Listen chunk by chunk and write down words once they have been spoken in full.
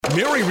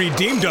Mary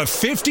redeemed a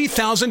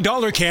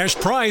 $50,000 cash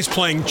prize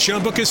playing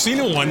Chumba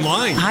Casino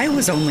online. I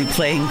was only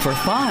playing for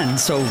fun,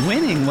 so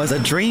winning was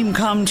a dream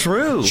come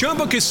true.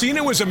 Chumba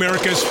Casino is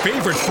America's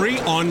favorite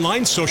free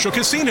online social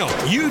casino.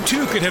 You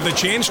too could have the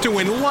chance to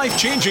win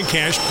life-changing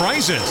cash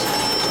prizes.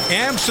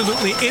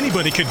 Absolutely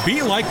anybody could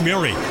be like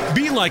Mary.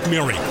 Be like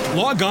Mary.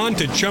 Log on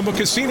to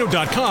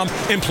ChumbaCasino.com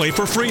and play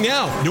for free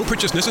now. No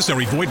purchase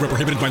necessary. Void where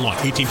prohibited by law.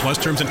 18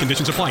 plus terms and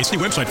conditions apply. See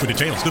website for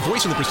details. The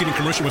voice in the preceding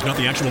commercial was not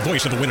the actual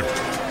voice of the winner.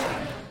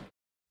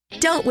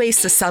 Don't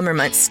waste the summer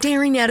months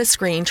staring at a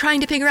screen trying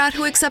to figure out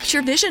who accepts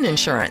your vision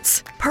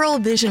insurance. Pearl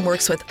Vision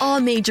works with all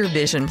major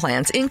vision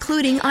plans,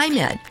 including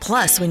iMed.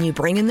 Plus, when you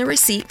bring in the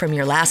receipt from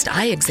your last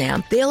eye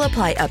exam, they'll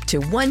apply up to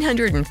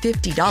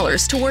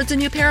 $150 towards a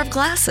new pair of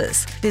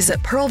glasses. Visit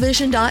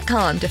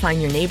pearlvision.com to find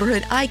your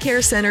neighborhood eye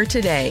care center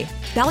today.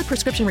 Valid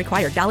prescription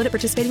required. Valid at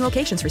participating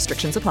locations.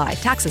 Restrictions apply.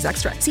 Taxes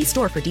extra. See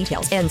store for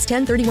details. Ends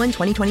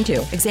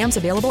 10/31/2022. Exams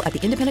available at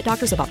the independent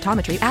doctors of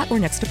optometry at or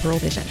next to Pearl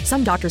Vision.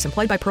 Some doctors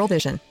employed by Pearl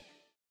Vision.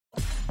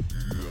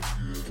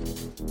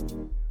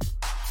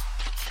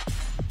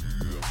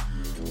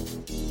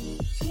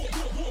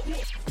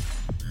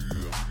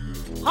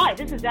 Hi,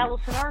 this is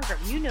Allison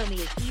Arngrim. You know me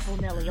as Evil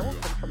Nellie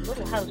Olson from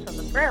Little House on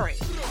the Prairie.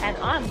 And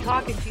I'm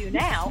talking to you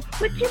now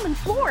with Jim and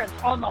Florence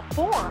on the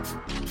forum.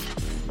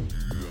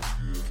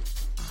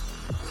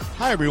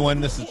 Hi,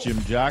 everyone. This is Jim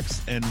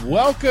Jacks, and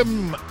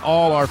welcome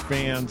all our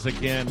fans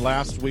again.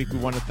 Last week, we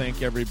want to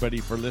thank everybody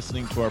for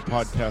listening to our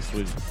podcast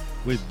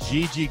with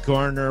Gigi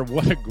Garner.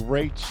 What a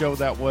great show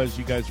that was.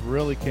 You guys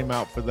really came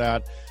out for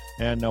that.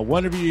 And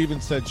one of you even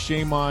said,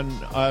 shame on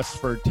us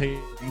for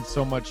taking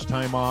so much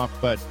time off.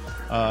 But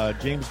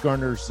James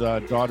Garner's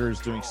daughter is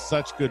doing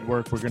such good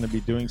work. We're going to be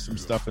doing some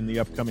stuff in the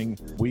upcoming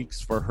weeks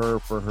for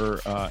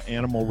her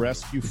animal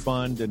rescue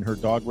fund and her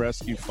dog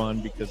rescue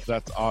fund, because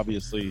that's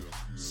obviously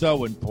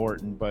so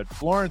important. But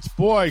Florence,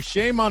 boy,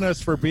 shame on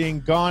us for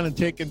being gone and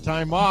taking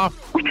time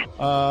off.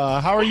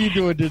 How are you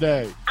doing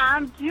today?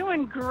 I'm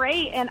doing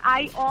great. And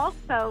I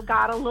also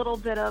got a little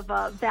bit of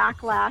a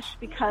backlash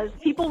because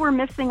people were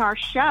missing our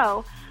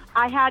show.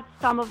 I had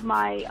some of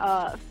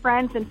my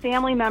friends and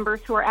family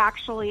members who are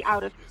actually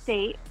out of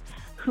state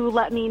who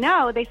let me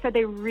know. They said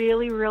they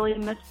really, really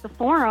missed the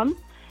forum.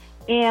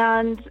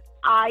 And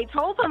I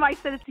told them, I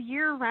said, it's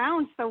year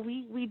round, so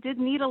we did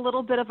need a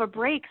little bit of a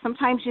break.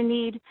 Sometimes you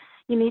need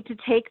to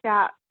take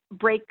that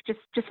break just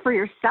for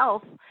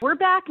yourself. We're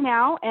back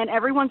now, and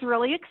everyone's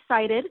really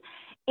excited.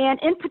 And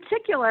in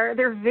particular,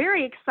 they're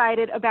very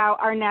excited about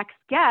our next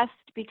guest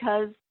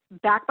because,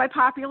 back by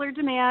popular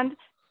demand,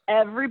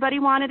 everybody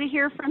wanted to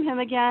hear from him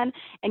again.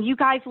 And you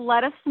guys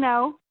let us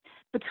know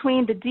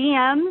between the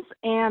DMs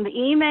and the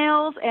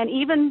emails and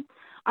even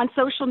on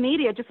social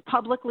media, just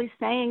publicly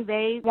saying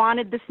they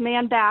wanted this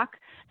man back.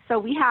 So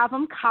we have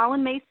him,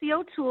 Colin Macy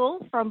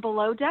O'Toole from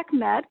Below Deck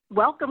Med.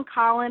 Welcome,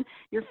 Colin.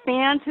 Your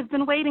fans have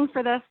been waiting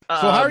for this. So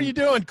how are you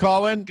doing,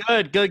 Colin?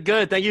 Good.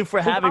 Thank you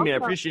for having me. I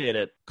appreciate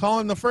it.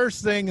 Colin, the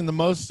first thing and the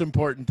most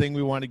important thing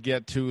we want to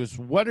get to is,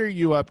 what are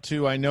you up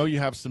to? I know you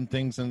have some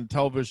things in the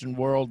television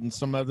world and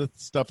some other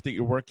stuff that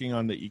you're working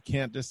on that you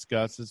can't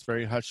discuss. It's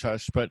very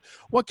hush-hush. But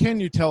what can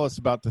you tell us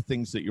about the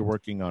things that you're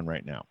working on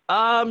right now?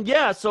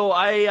 So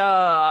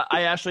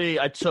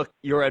I took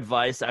your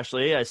advice.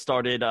 Actually, I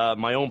started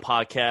my own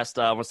podcast.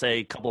 I want to say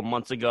a couple of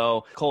months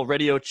ago, called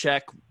Radio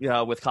Check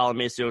with Colin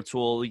Macy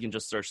O'Toole. You can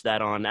just search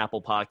that on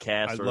Apple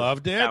Podcasts. I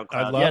loved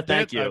it.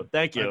 Thank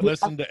you. I've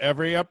listened to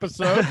every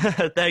episode.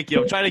 Thank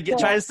you. I'm trying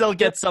to still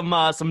get some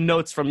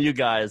notes from you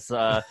guys.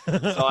 So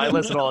I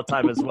listen all the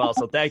time as well.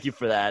 So thank you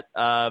for that.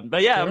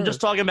 But yeah, sure. I'm just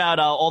talking about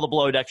all the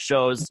Below Deck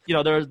shows. You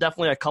know, there's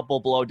definitely a couple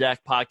Below Deck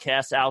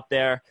podcasts out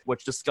there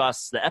which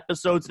discuss the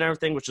episodes and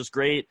everything, which is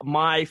great.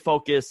 My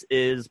focus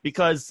is,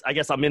 because I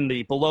guess I'm in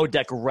the Below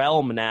Deck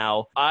realm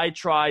now, I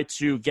try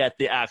to get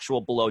the actual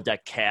Below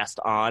Deck cast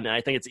on, and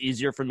I think it's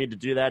easier for me to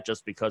do that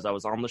just because I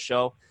was on the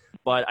show.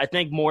 But I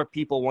think more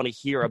people want to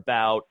hear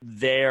about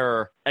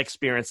their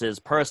experiences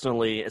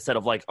personally instead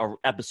of like a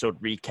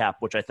episode recap,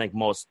 which I think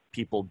most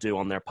people do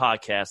on their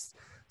podcasts.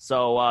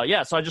 So,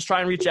 so I just try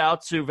and reach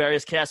out to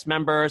various cast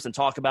members and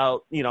talk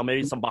about,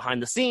 maybe some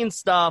behind-the-scenes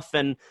stuff.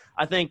 And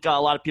I think a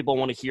lot of people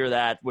want to hear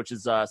that, which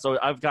is so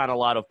I've gotten a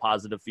lot of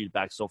positive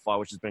feedback so far,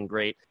 which has been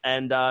great.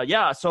 And,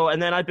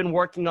 and then I've been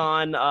working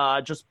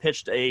on just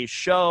pitched a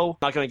show.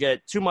 Not going to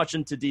get too much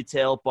into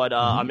detail, but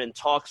I'm in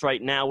talks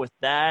right now with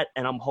that,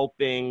 and I'm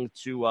hoping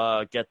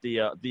to get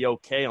the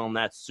okay on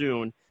that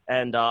soon.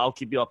 And I'll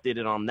keep you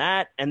updated on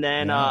that. And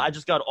then I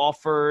just got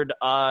offered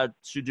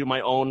to do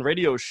my own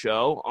radio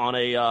show on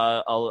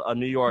a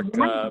New York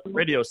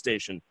radio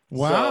station.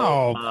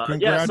 Wow! So,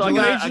 congratulations!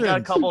 So I got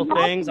a couple of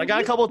things. I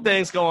got a couple of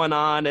things going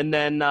on, and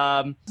then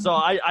so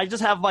I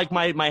just have like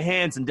my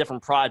hands in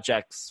different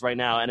projects right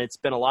now, and it's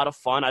been a lot of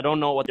fun. I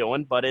don't know what I'm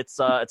doing, but it's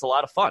a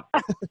lot of fun.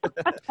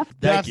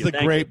 That's the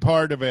great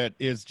part of it,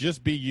 is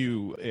just be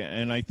you,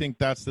 and I think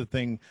that's the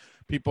thing.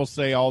 People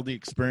say all the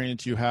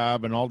experience you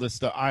have and all this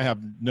stuff. I have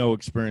no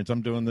experience.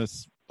 I'm doing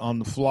this on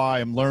the fly.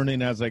 I'm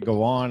learning as I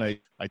go on. I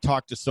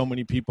talk to so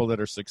many people that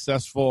are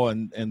successful,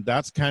 and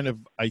that's kind of,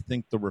 I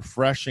think, the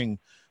refreshing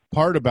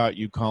part about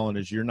you, Colin,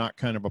 is you're not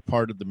kind of a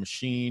part of the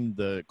machine,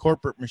 the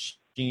corporate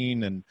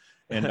machine, and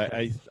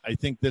I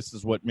think this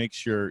is what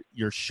makes your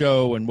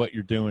show and what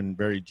you're doing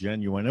very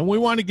genuine. And we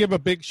want to give a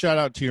big shout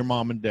out to your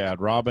mom and dad,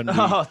 Robin.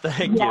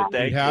 Thank you.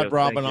 We had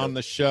Robin on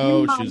the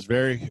show. She's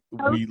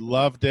we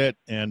loved it.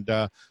 And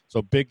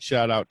so big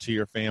shout out to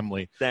your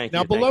family. Thank you.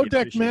 Now, Below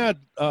Deck Med,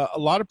 a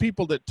lot of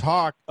people that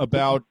talk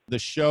about the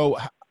show,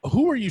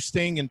 who are you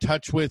staying in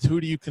touch with? Who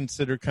do you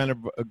consider kind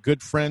of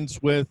good friends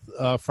with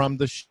from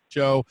the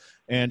show?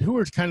 And who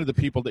are kind of the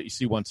people that you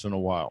see once in a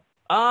while?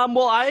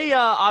 Well, I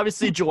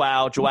obviously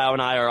Joao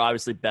and I are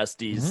obviously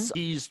besties. Mm-hmm.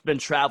 He's been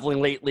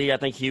traveling lately. I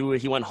think he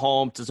went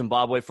home to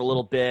Zimbabwe for a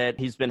little bit.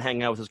 He's been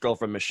hanging out with his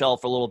girlfriend Michelle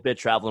for a little bit,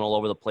 traveling all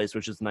over the place,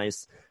 which is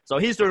nice. So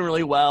he's doing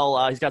really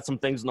well. He's got some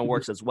things in the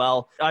works as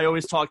well. I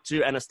always talk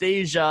to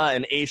Anastasia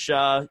and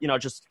Aisha,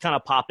 just kind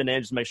of popping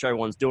in, just make sure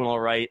everyone's doing all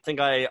right. I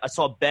think I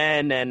saw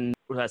Ben and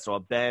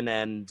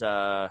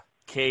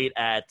Kate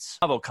at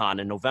BravoCon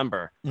in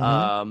November.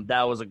 Mm-hmm.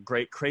 That was a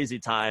great, crazy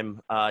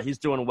time. He's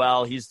doing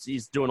well.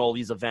 He's doing all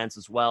these events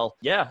as well.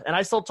 Yeah, and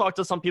I still talk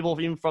to some people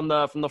even from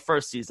the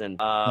first season.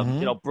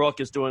 Brooke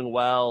is doing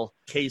well.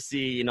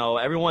 Casey,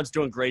 everyone's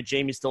doing great.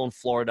 Jamie's still in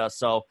Florida.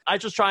 So I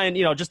just try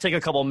and, just take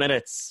a couple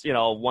minutes,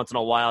 once in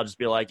a while, just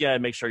be like, yeah,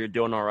 make sure you're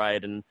doing all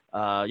right. And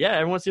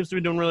everyone seems to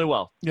be doing really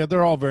well. Yeah,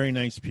 they're all very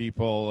nice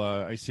people.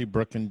 I see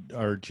Brooke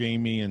or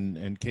Jamie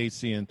and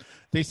Casey, and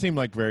they seem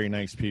like very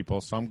nice people.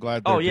 So I'm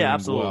glad they're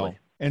doing absolutely. Well.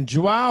 And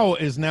Joao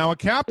is now a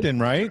captain,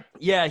 right?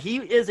 Yeah, he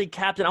is a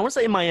captain. I want to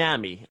say in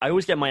Miami. I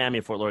always get Miami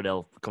and Fort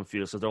Lauderdale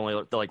confused because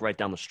they're like right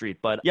down the street.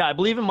 But yeah, I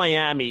believe in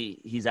Miami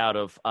he's out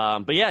of.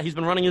 But yeah, he's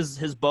been running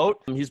his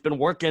boat. He's been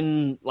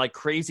working like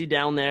crazy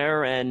down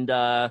there,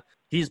 and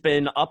he's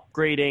been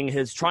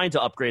trying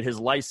to upgrade his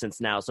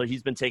license now. So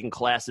he's been taking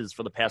classes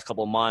for the past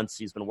couple of months.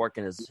 He's been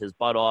working his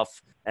butt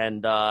off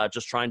and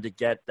just trying to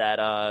get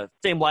that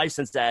same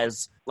license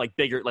as like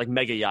bigger, like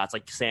mega yachts,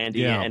 like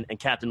Sandy and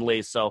Captain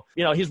Lee. So,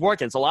 he's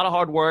working. It's a lot of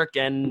hard work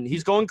and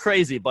he's going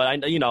crazy,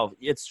 but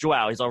it's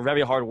Joao. He's a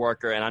very hard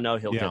worker and I know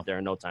he'll get there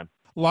in no time.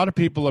 A lot of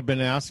people have been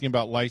asking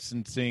about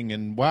licensing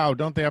and wow,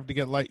 don't they have to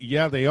get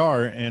yeah, they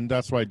are. And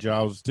that's why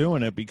Joao's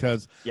doing it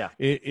because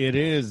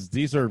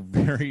these are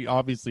very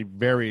obviously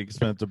very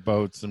expensive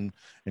boats and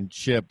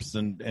ships.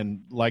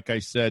 And like I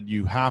said,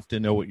 you have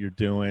to know what you're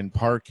doing.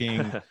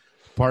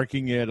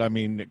 Parking it. I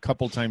mean, a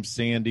couple times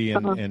Sandy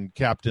and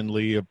Captain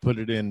Lee have put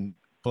it in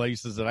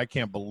places that I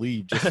can't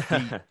believe, just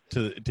feet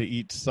to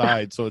each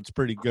side. So it's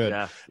pretty good.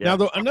 Yeah.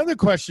 Now, another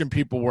question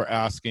people were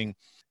asking,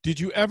 did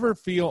you ever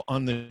feel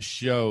on the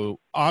show,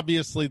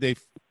 obviously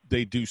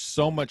they do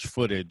so much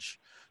footage.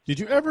 Did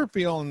you ever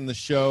feel in the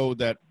show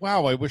that,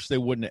 wow, I wish they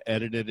wouldn't have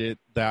edited it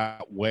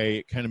that way?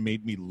 It kind of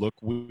made me look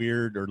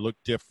weird or look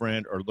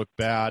different or look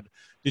bad.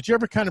 Did you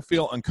ever kind of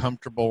feel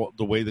uncomfortable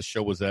the way the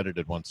show was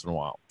edited once in a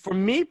while? For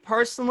me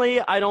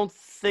personally, I don't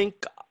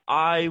think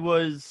I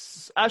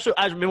was – actually,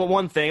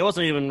 one thing, it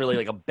wasn't even really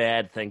like a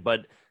bad thing,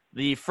 but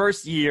the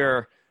first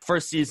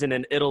season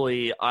in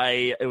Italy,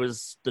 it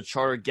was the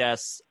charter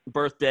guest's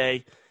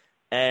birthday,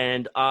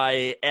 and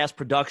I asked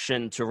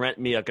production to rent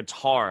me a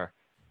guitar.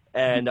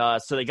 And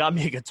so they got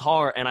me a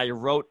guitar, and I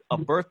wrote a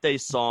birthday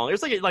song. It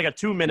was like a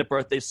 2-minute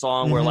birthday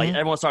song where like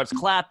everyone starts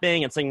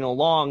clapping and singing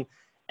along.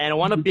 And it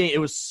wound up being, it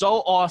was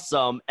so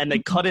awesome, and they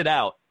cut it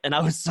out. And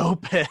I was so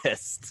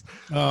pissed.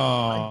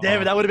 Oh,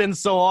 damn it, that would have been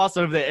so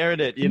awesome if they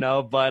aired it,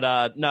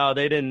 But no,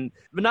 they didn't.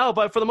 But no,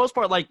 but for the most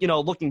part, like,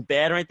 looking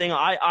bad or anything,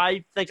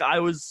 I think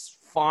I was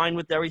fine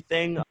with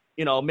everything.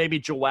 Maybe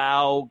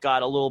Joao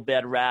got a little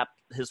bad rap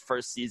his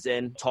first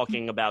season,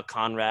 talking about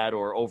Conrad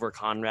or over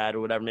Conrad or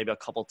whatever, maybe a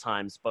couple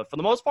times. But for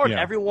the most part,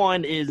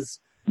 everyone is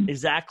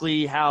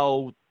exactly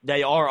how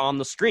they are on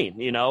the screen,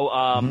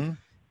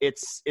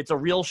 It's a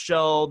real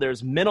show.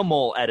 There's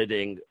minimal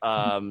editing.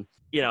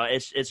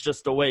 It's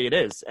just the way it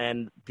is.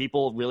 And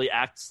people really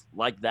act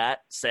like that,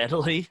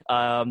 sadly.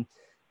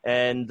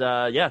 That's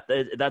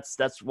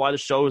why the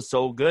show is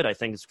so good. I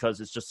think it's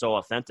because it's just so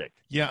authentic.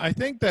 Yeah, I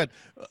think that,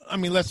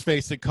 let's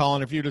face it,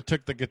 Colin, if you'd have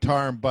took the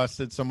guitar and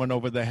busted someone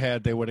over the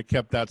head, they would have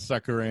kept that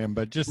sucker in.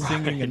 But just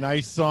singing a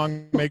nice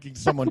song, making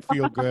someone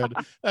feel good,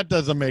 that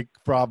doesn't make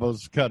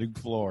Bravo's cutting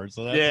floor.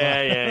 So that's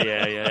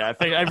I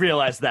think I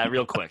realized that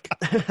real quick.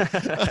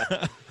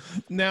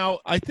 Now,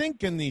 I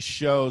think in these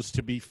shows,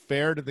 to be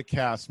fair to the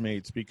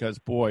castmates, because,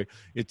 boy,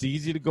 it's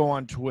easy to go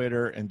on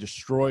Twitter and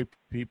destroy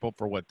people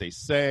for what they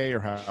say or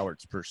how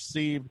it's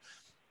perceived.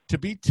 To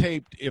be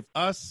taped, if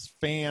us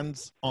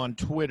fans on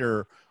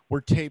Twitter were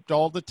taped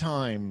all the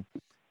time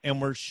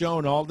and we're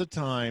shown all the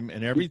time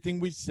and everything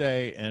we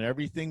say and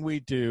everything we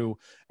do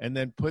and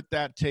then put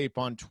that tape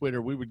on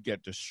Twitter, we would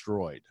get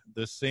destroyed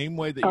the same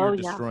way that you're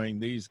destroying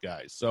these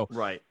guys. So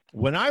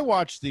when I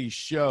watch these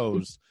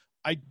shows,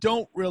 I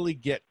don't really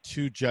get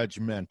too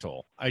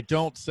judgmental. I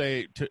don't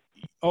say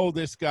oh,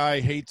 this guy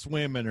hates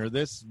women or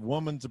this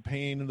woman's a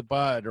pain in the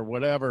butt or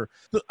whatever.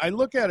 I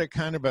look at it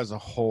kind of as a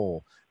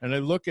whole, and I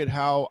look at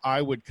how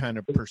I would kind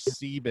of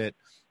perceive it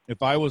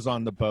if I was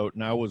on the boat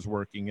and I was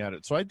working at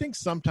it. So I think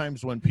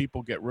sometimes when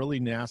people get really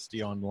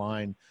nasty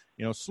online,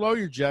 slow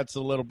your jets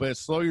a little bit,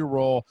 slow your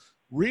roll,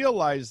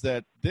 realize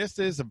that this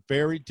is a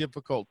very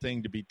difficult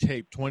thing to be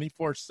taped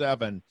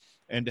 24/7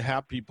 and to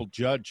have people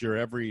judge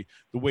the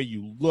way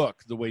you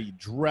look, the way you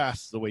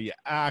dress, the way you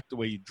act, the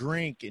way you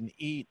drink and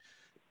eat.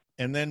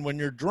 And then when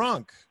you're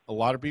drunk, a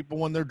lot of people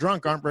when they're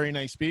drunk aren't very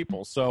nice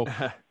people. So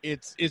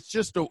it's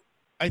just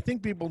I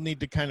think people need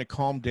to kind of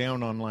calm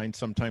down online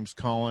sometimes,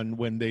 Colin,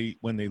 when they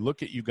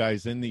look at you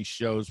guys in these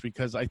shows,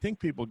 because I think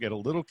people get a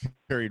little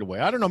carried away.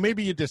 I don't know,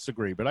 maybe you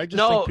disagree, but I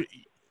just think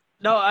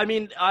No, I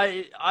mean,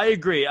 I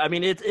agree. I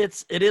mean, it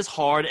is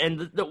hard,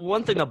 and the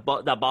one thing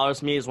that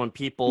bothers me is when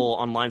people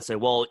online say,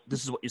 "Well,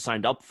 this is what you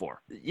signed up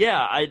for."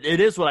 Yeah, it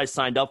is what I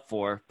signed up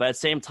for, but at the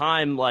same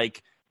time,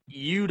 like,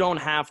 you don't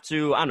have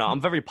to. I don't know. I'm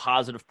a very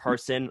positive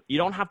person. You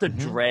don't have to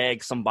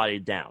drag somebody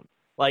down.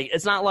 Like,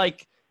 it's not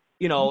like,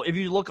 if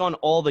you look on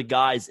all the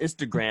guys'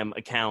 Instagram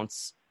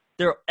accounts,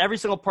 every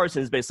single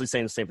person is basically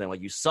saying the same thing.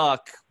 Like, you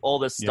suck, all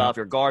this stuff,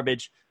 you're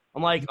garbage.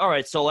 I'm like, all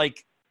right, so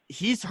like,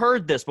 he's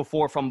heard this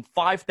before from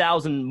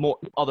 5,000 more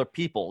other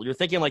people. You're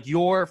thinking like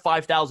you're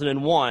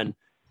 5,001.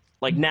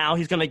 Like, now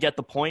he's gonna get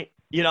the point.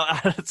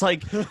 It's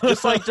like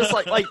just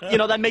like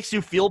that makes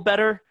you feel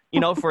better.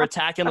 For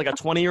attacking like a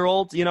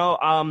 20-year-old.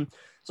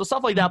 So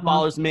stuff like that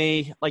bothers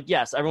me. Like,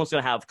 yes, everyone's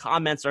gonna have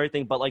comments or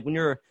everything, but like when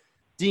you're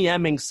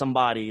DMing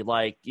somebody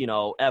like,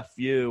 F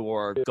you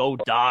or go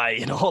die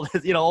and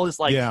all this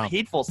like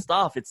hateful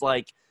stuff, it's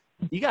like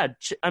you got.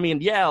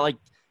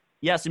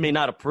 Yes, you may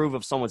not approve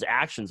of someone's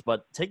actions,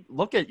 but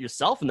look at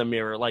yourself in the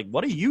mirror. Like,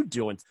 what are you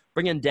doing?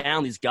 Bringing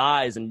down these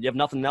guys, and you have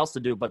nothing else to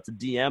do but to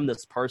DM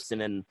this person.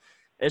 And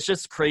it's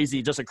just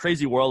crazy, just a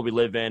crazy world we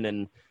live in.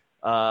 And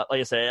like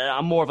I say,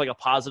 I'm more of like a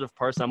positive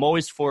person. I'm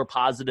always for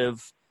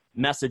positive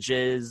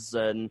messages,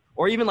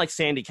 or even like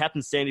Sandy.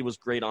 Captain Sandy was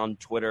great on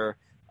Twitter.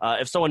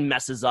 If someone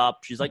messes up,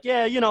 she's like,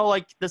 yeah,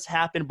 like this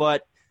happened,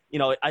 but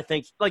I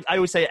think, like I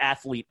always say,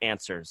 athlete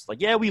answers.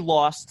 Like, yeah, we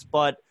lost,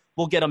 but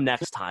we'll get him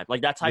next time,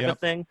 like that type of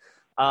thing.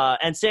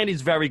 And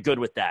Sandy's very good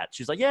with that.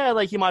 She's like, yeah,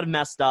 like he might have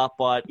messed up,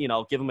 but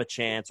give him a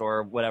chance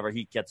or whatever.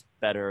 He gets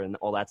better and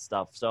all that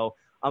stuff. So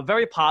I'm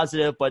very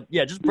positive, but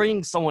yeah, just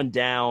bringing someone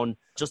down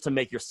just to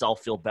make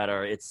yourself feel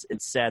better. It's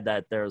sad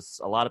that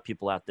there's a lot of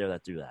people out there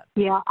that do that.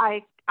 Yeah,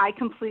 I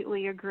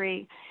completely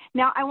agree.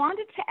 Now, I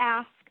wanted to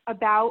ask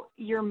about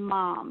your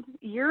mom.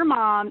 Your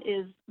mom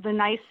is the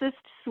nicest,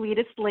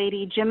 sweetest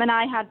lady. Jim and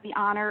I had the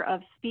honor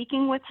of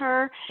speaking with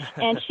her,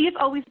 and she's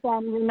always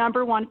been your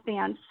number one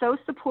fan, so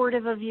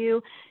supportive of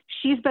you.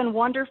 She's been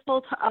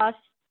wonderful to us,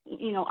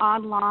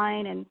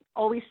 online, and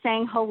always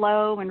saying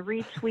hello and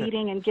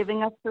retweeting and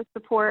giving us her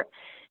support.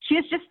 She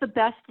is just the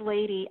best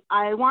lady.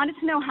 I wanted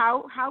to know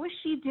how is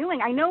she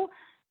doing? I know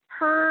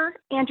her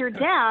and your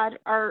dad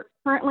are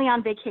currently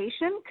on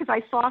vacation because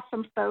I saw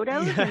some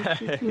photos and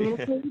she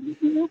communicated with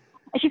you.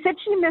 And she said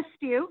she missed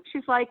you.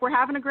 She's like, we're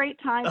having a great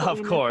time.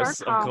 Of course.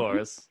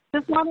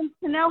 Just wanted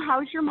to know,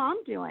 how's your mom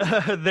doing?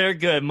 They're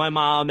good. My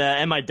mom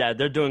and my dad,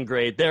 they're doing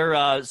great. They're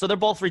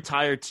both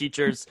retired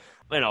teachers.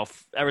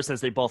 Ever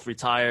since they both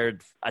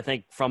retired, I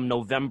think from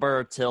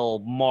November till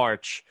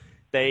March,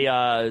 they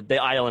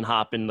island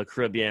hop in the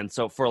Caribbean.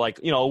 So for like,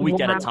 a week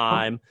at a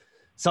time.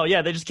 So,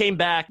 yeah, they just came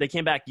back. They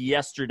came back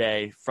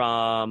yesterday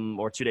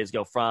 2 days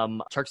ago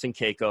from Turks and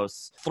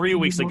Caicos. 3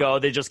 weeks ago,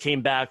 they just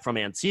came back from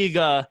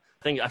Antigua.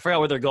 I forgot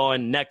where they're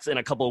going next. In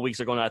a couple of weeks,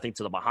 they're going, I think,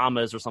 to the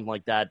Bahamas or something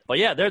like that. But,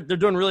 yeah, they're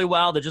doing really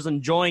well. They're just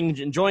enjoying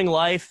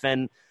life.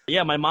 And,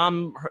 yeah, my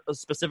mom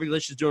specifically,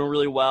 she's doing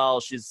really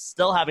well. She's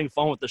still having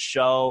fun with the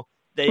show.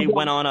 They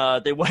went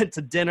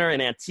to dinner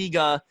in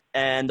Antigua,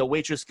 and the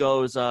waitress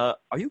goes, are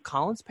you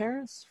Colin's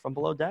parents from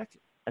Below Deck?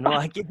 And they're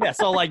like, yeah.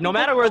 So, like, no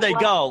matter where they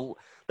go,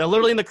 they're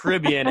literally in the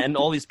Caribbean, and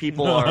all these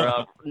people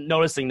are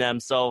noticing them.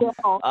 So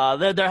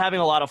they're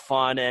having a lot of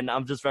fun, and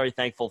I'm just very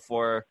thankful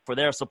for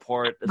their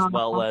support, as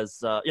well as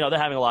they're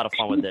having a lot of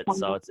fun with it.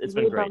 So it's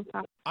been great.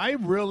 I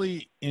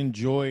really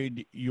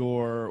enjoyed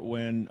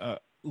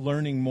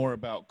learning more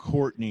about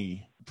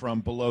Courtney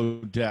from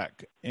Below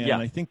Deck, and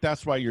I think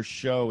that's why your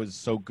show is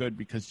so good,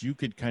 because you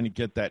could kind of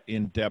get that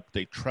in depth.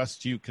 They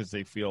trust you because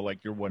they feel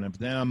like you're one of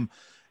them.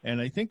 And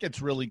I think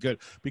it's really good,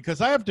 because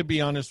I have to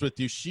be honest with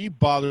you, she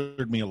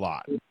bothered me a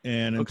lot.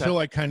 And until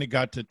I kind of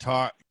got to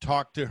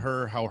talk to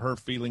her, how her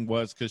feeling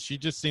was, because she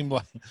just seemed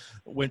like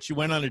when she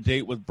went on a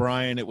date with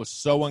Brian, it was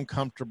so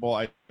uncomfortable.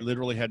 I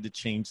literally had to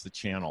change the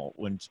channel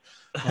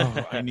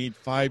I need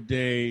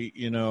 5-day,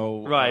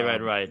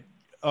 Right.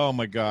 Oh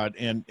my God.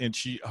 And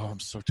she,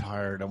 I'm so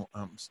tired.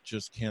 I'm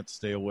just can't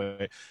stay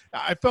away.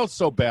 I felt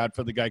so bad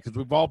for the guy, because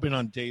we've all been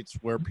on dates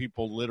where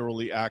people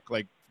literally act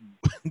like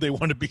they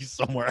want to be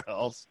somewhere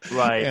else.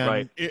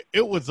 Right.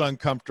 It was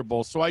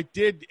uncomfortable. So I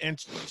did,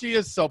 and she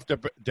is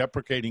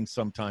self-deprecating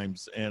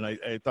sometimes, and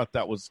I thought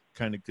that was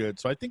kind of good.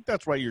 So I think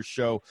that's why your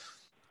show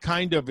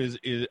kind of is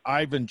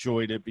I've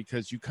enjoyed it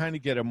because you kind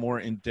of get a more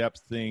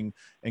in-depth thing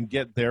and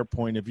get their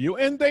point of view.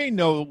 And they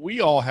know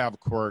we all have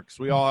quirks.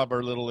 We all have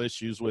our little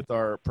issues with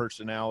our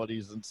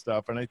personalities and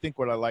stuff. And I think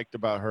what I liked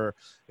about her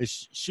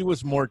is she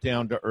was more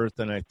down to earth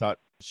than I thought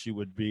she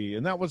would be.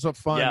 And that was a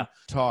fun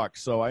talk.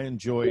 So I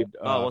enjoyed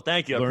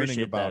thank you. I learning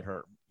appreciate about that.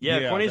 her.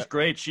 Yeah, Courtney's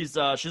great. She's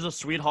a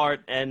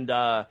sweetheart. And,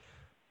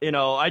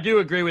 I do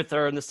agree with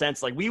her in the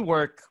sense, like, we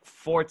work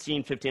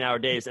 14, 15-hour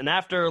days. And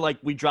after, like,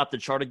 we drop the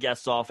charter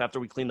guests off, after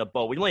we clean the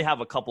boat, we only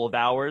have a couple of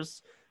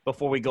hours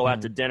before we go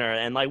out to dinner.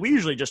 And, like, we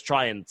usually just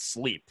try and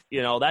sleep.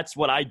 That's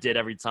what I did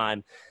every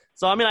time.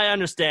 So, I mean, I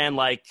understand,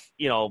 like,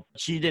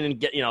 she didn't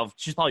get,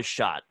 she's probably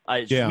shot.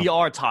 We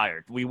are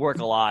tired. We work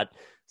a lot.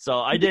 So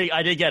I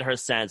did get her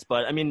sense.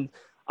 But, I mean,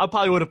 I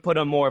probably would have put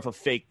on more of a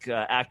fake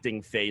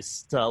acting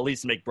face to at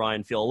least make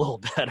Brian feel a little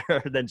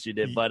better than she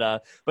did.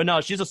 But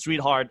no, she's a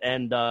sweetheart,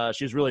 and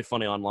she's really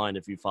funny online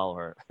if you follow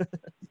her.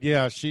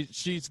 Yeah,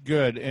 she's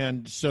good.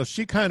 And so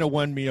she kind of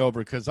won me over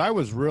because I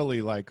was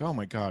really like, oh,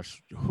 my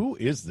gosh, who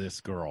is this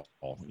girl?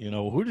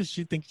 Who does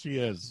she think she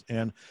is?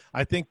 And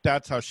I think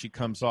that's how she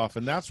comes off.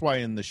 And that's why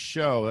in the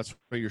show, that's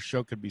why your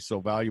show could be so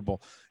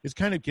valuable, is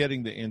kind of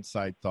getting the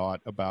inside thought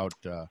about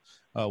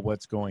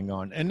what's going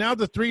on. And now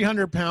the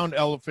 300-pound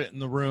elephant in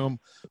the room,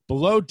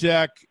 Below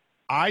Deck.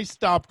 I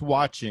stopped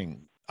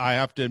watching, I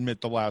have to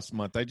admit, the last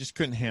month. I just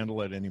couldn't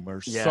handle it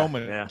anymore. So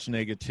much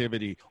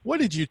negativity. What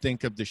did you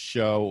think of the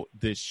show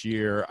this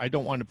year? I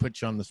don't want to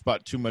put you on the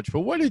spot too much,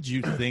 but what did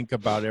you think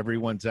about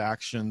everyone's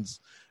actions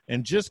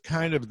and just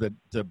kind of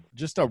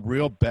just a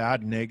real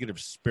bad negative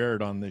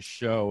spirit on this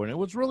show? And it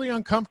was really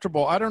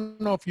uncomfortable. I don't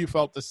know if you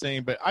felt the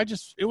same, but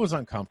it was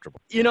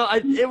uncomfortable.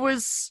 It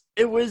was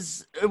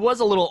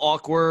a little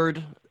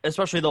awkward,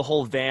 especially the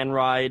whole van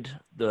ride,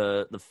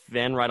 the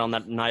van ride on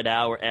that night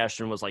out where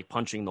Ashton was like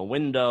punching the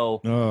window.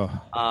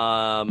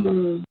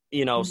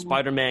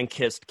 Spider-Man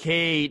kissed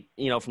Kate,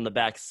 from the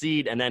back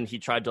seat, and then he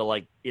tried to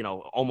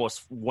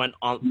almost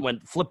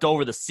flipped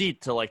over the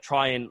seat to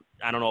try and,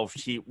 I don't know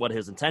what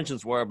his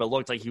intentions were, but it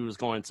looked like he was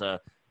going to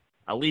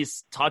at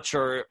least touch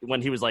her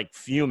when he was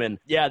fuming.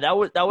 Yeah, that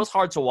was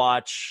hard to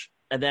watch.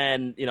 And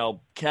then,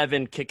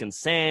 Kevin kicking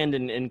sand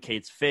in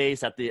Kate's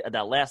face at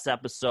that last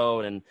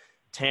episode, and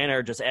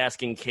Tanner just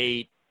asking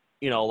Kate,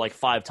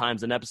 5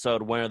 times an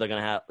episode, when are they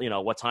going to have,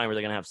 what time are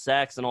they going to have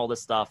sex and all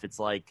this stuff. It's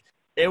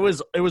it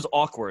was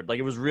awkward.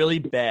 It was really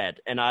bad.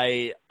 And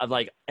I'm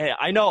like, hey,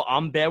 I know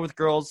I'm bad with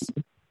girls,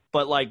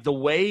 but the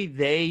way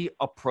they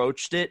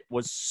approached it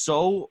was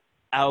so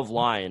out of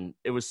line.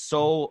 It was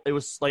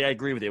I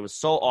agree with you. It was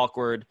so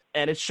awkward,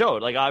 and it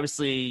showed.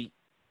 Obviously,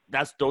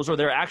 those are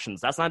their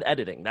actions. That's not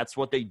editing. That's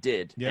what they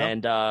did. Yep.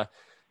 And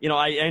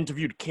I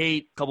interviewed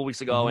Kate a couple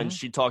weeks ago, and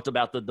she talked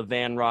about the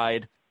van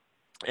ride,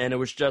 and it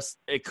was just,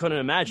 it couldn't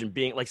imagine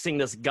being seeing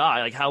this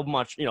guy, how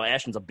much,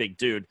 Ashton's a big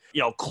dude,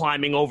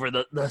 climbing over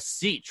the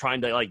seat,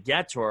 trying to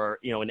get to her,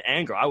 in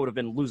anger. I would have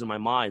been losing my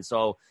mind.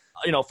 So,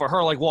 for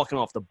her, walking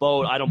off the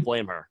boat, I don't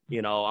blame her.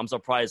 I'm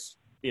surprised,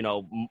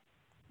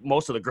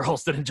 most of the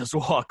girls didn't just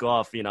walk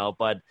off,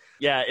 but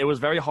yeah, it was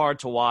very hard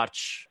to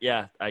watch.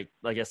 Yeah.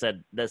 Like I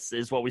said, this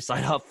is what we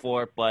signed up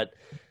for, but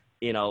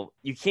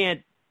you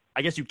can't,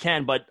 I guess you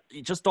can, but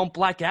you just don't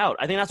black out.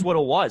 I think that's what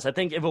it was. I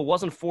think if it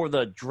wasn't for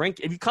the drink,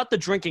 if you cut the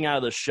drinking out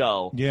of the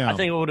show, I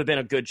think it would have been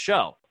a good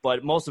show,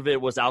 but most of it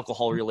was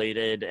alcohol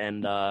related.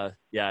 And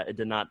it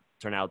did not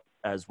turn out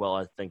as well,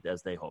 I think,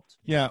 as they hoped.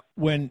 Yeah.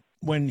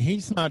 When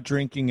he's not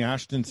drinking,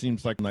 Ashton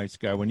seems like a nice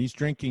guy. When he's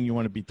drinking, you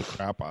want to beat the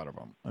crap out of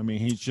him. I mean,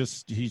 he's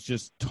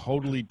just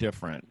totally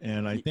different.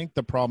 And I think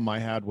the problem I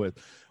had with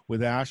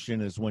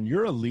Ashton is when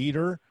you're a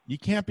leader, you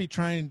can't be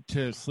trying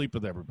to sleep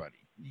with everybody.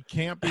 You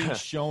can't be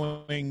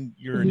showing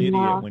you're an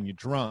idiot when you're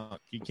drunk.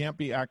 You can't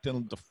be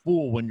acting the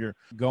fool when you're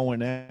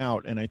going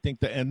out. And I think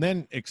and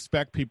then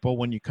expect people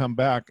when you come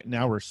back,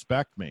 now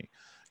respect me.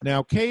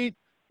 Now, Kate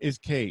is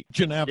Kate.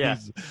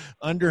 Janapi's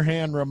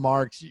underhand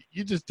remarks,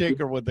 you just take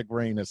her with a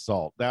grain of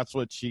salt. That's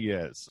what she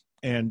is.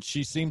 And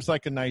she seems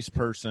like a nice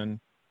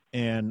person.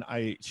 And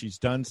she's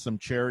done some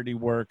charity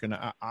work. And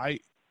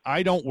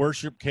I don't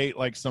worship Kate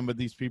like some of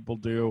these people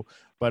do,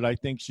 but I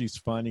think she's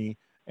funny.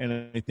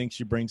 And I think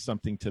she brings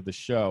something to the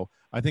show.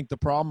 I think the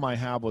problem I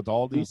have with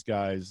all these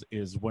guys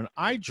is when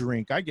I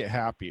drink, I get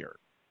happier.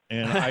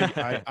 And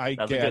I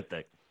That's get a good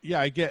thing. Yeah,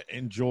 I get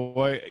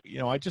enjoy.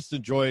 I just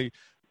enjoy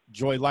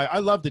life. I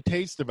love the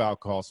taste of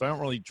alcohol, so I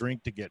don't really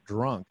drink to get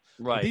drunk.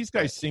 Right. But these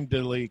guys seem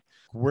to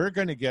we're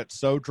going to get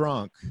so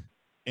drunk,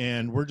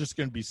 and we're just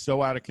going to be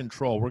so out of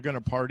control. We're going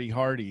to party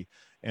hardy.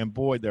 And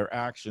boy, their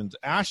actions.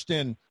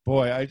 Ashton,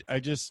 boy, I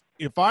just,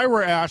 if I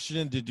were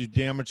Ashton to do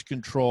damage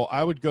control,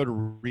 I would go to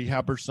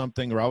rehab or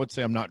something, or I would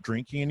say I'm not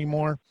drinking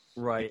anymore.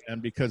 Right. And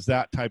because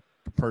that type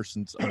of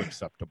person's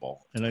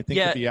unacceptable. And I think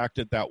if he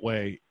acted that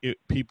way,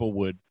 people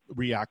would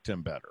react to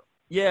him better.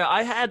 Yeah,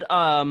 I had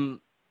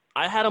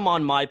him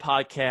on my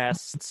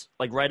podcast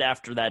right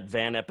after that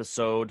van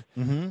episode,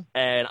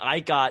 and I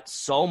got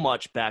so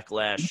much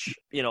backlash.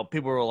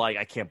 People were like,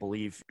 "I can't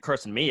believe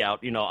cursing me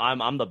out."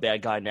 I'm the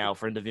bad guy now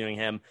for interviewing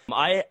him.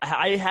 I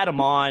had him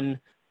on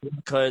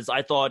because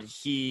I thought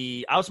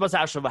I was supposed to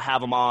actually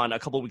have him on a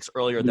couple of weeks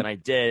earlier than I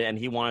did, and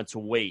he wanted to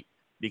wait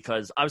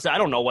because obviously I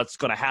don't know what's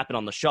going to happen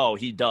on the show.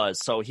 He does.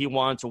 So he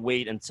wanted to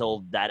wait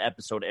until that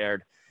episode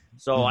aired.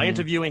 So I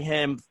interviewing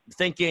him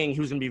thinking he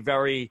was going to be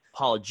very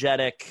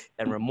apologetic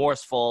and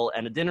remorseful,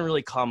 and it didn't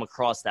really come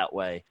across that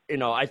way.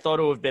 I thought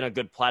it would have been a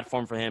good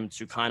platform for him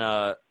to kind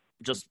of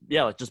just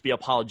be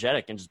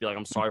apologetic and just be like,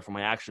 I'm sorry for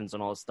my actions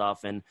and all this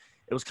stuff. And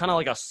it was kind of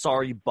like a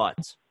sorry,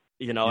 but,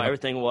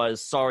 everything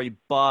was sorry,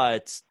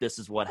 but this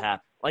is what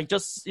happened. Like,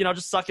 just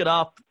suck it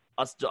up,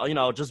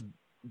 just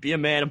be a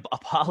man and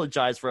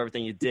apologize for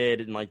everything you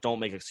did and don't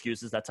make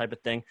excuses, that type of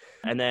thing.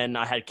 And then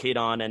I had Kate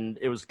on, and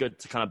it was good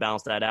to kind of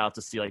balance that out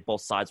to see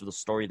both sides of the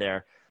story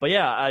there. But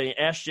yeah,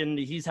 Ashton,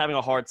 he's having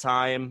a hard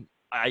time.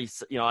 I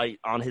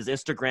on his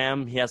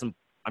Instagram, he hasn't,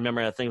 I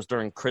remember I think it was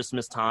during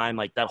Christmas time,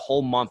 that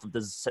whole month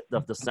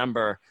of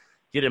December,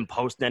 he didn't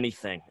post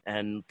anything.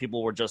 And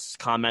people were just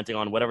commenting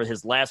on whatever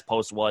his last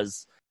post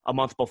was a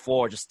month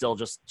before, just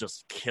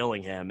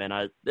killing him. And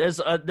I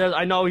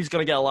know he's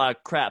going to get a lot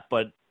of crap,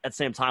 but at the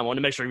same time, I wanted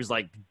to make sure he was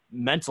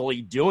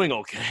mentally doing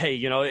okay.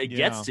 It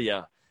gets to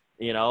you.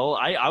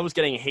 I was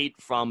getting hate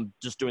from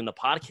just doing the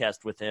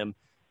podcast with him,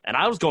 and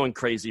I was going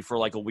crazy for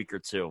a week or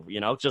two,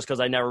 just because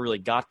I never really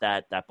got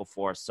that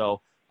before.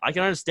 So I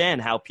can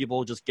understand how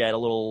people just get a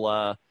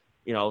little,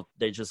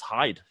 they just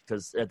hide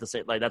because at the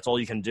same, that's all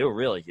you can do,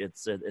 really.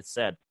 It's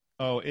sad.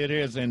 Oh, it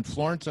is. And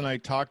Florence and I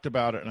talked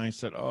about it, and I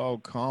said, oh,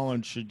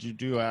 Colin, should you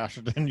do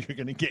Ashton? You're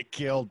going to get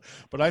killed.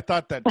 But I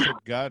thought that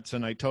took guts,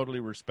 and I totally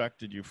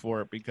respected you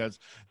for it because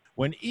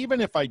even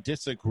if I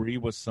disagree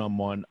with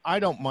someone, I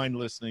don't mind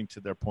listening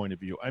to their point of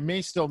view. I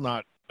may still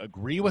not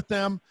agree with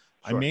them.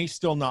 Sure. I may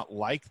still not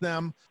like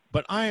them,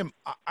 but I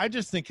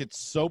just think it's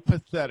so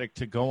pathetic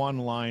to go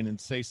online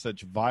and say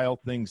such vile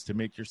things to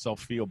make yourself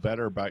feel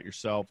better about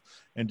yourself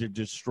and to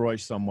destroy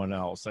someone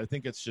else. I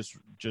think it's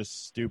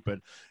just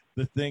stupid.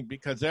 The thing,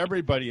 because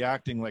everybody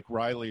acting like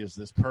Riley is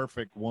this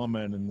perfect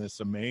woman and this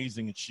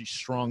amazing and she's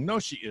strong. No,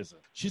 she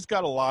isn't. She's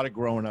got a lot of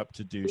growing up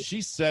to do.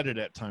 She said it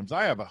at times.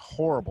 I have a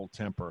horrible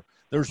temper.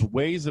 There's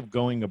ways of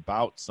going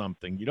about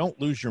something. You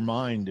don't lose your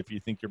mind if you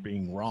think you're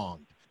being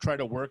wronged. Try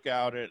to work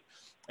out it.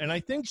 And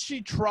I think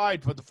she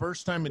tried for the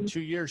first time in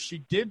 2 years. She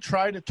did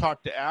try to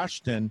talk to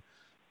Ashton,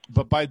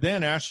 but by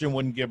then Ashton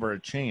wouldn't give her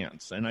a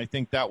chance. And I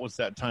think that was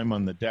that time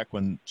on the deck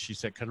when she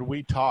said, could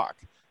we talk?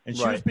 And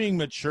she was being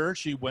mature.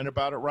 She went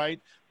about it right.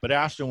 But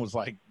Ashton was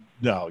like,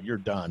 no, you're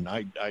done.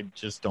 I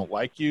just don't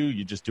like you.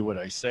 You just do what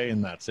I say,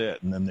 and that's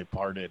it. And then they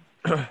parted.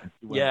 And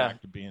she went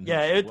back to being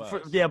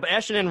but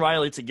Ashton and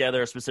Riley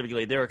together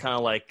specifically, they were kind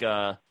of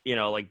a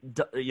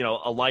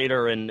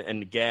lighter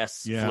and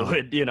gas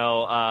fluid. It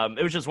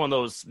was just one of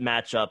those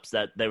matchups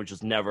that they were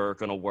just never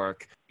going to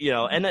work.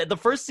 And the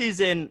first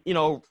season,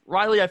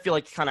 Riley, I feel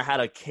like kind of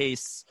had a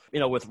case,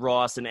 with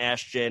Ross and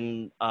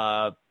Ashton.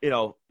 I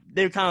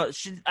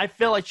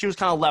feel like she was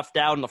kind of left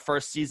out in the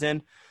first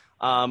season.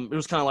 It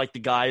was kind of like the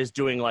guys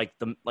doing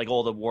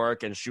all the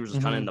work, and she was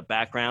just kind of in the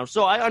background.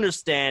 So I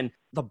understand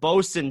the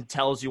bosun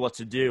tells you what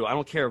to do. I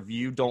don't care if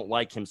you don't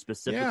like him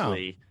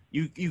specifically. Yeah.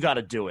 You got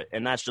to do it,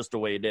 and that's just the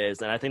way it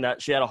is. And I think that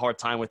she had a hard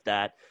time with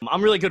that.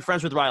 I'm really good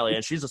friends with Riley,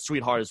 and she's a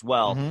sweetheart as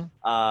well.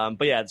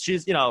 But yeah,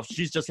 she's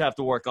just have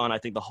to work on, I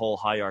think, the whole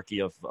hierarchy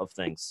of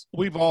things.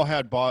 We've all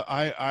had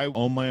I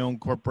own my own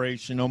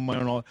corporation, own my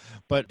own,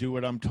 but do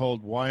what I'm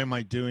told. Why am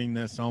I doing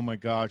this? Oh my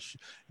gosh,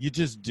 you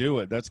just do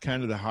it. That's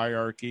kind of the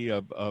hierarchy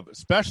of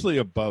especially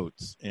of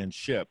boats and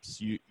ships.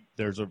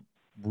 There's a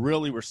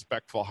really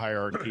respectful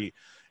hierarchy.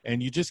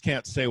 And you just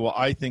can't say, well,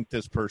 I think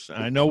this person.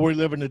 I know we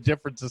live in a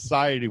different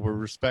society where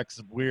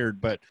respect's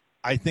weird, but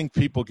I think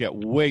people get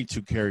way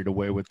too carried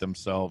away with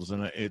themselves.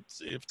 And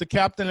if the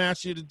captain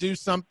asks you to do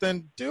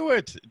something, do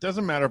it. It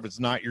doesn't matter if it's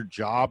not your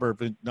job or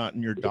if it's not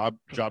in your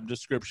job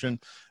description.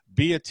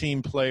 Be a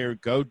team player.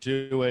 Go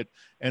do it.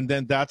 And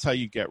then that's how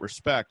you get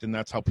respect. And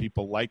that's how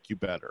people like you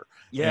better.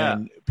 Yeah.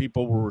 And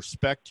people will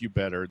respect you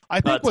better.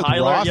 I think with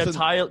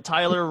Tyler,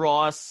 Tyler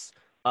Ross.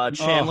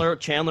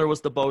 Chandler was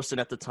the bosun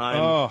at the time.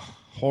 Oh,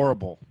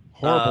 horrible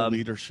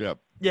leadership.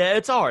 Yeah,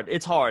 it's hard.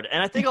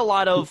 And I think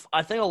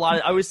I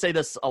always say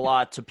this a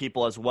lot to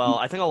people as well.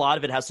 I think a lot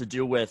of it has to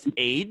do with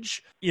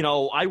age.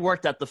 I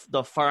worked at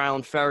the Fire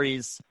Island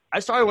Ferries. I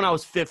started when I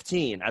was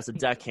 15 as a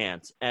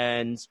deckhand,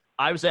 and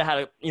I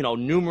had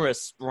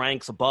numerous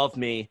ranks above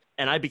me,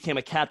 and I became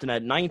a captain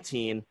at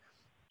 19.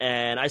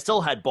 And I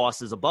still had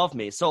bosses above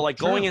me. So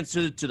going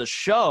into the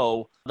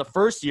show, the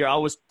first year I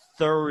was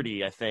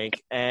 30, I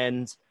think,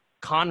 and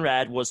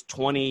Conrad was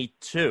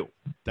 22.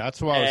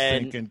 That's what I was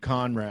thinking,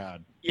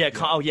 Conrad. Yeah,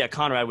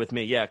 Conrad with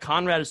me. Yeah,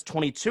 Conrad is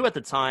 22 at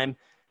the time,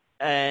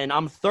 and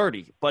I'm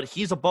 30, but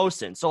he's a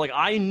bosun. So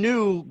I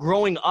knew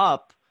growing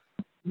up,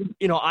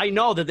 I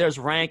know that there's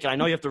rank, and I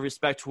know you have to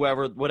respect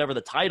whatever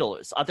the title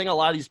is. I think a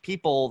lot of these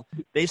people,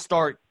 they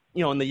start,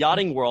 in the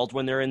yachting world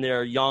when they're in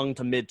their young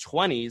to mid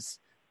 20s,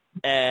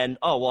 and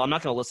I'm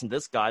not going to listen to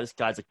this guy. This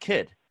guy's a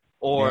kid.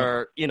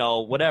 Or,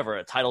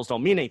 whatever. Titles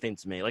don't mean anything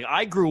to me.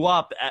 I grew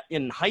up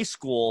in high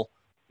school,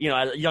 you know,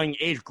 at a young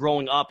age,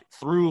 growing up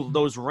through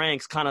those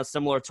ranks, kind of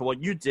similar to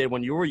what you did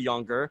when you were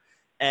younger.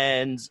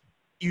 And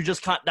you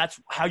just can't,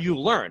 that's how you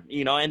learn,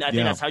 you know, and I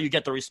think that's how you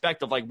get the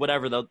respect of like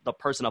whatever the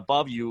person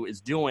above you is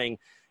doing.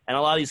 And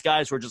a lot of these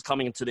guys who are just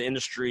coming into the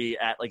industry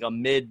at like a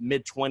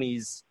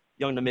mid-20s,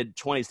 young to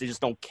mid-20s, they just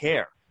don't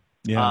care.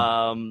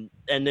 Yeah.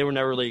 And they were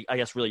never really, I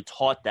guess, really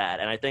taught that.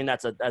 And I think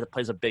that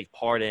plays a big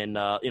part in,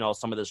 you know,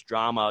 some of this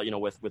drama, you know,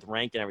 with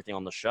rank and everything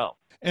on the show.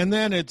 And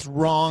then it's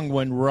wrong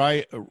when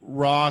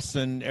Ross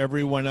and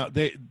everyone else,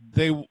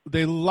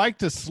 they like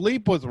to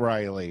sleep with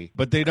Riley,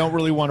 but they don't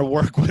really want to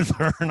work with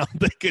her. And I'm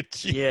thinking,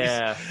 geez,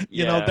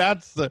 you know,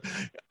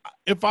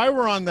 if I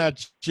were on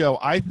that show,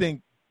 I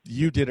think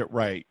you did it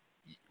right.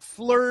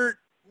 Flirt.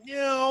 You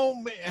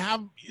know,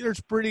 there's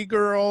pretty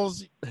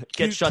girls,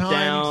 get shut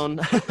down.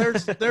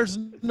 there's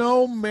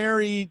no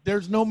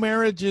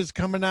marriages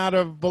coming out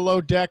of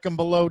Below Deck and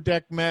Below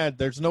Deck Med.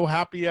 There's no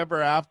happy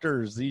ever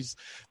afters. These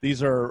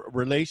are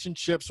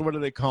relationships. What do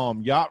they call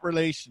them? Yacht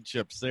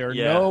relationships.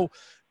 It's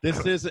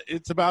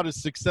about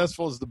as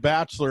successful as The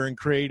Bachelor in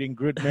creating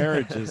good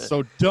marriages.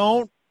 So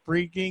don't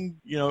freaking,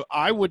 you know,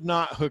 I would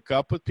not hook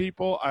up with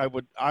people.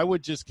 I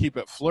would just keep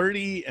it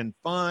flirty and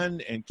fun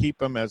and keep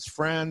them as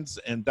friends.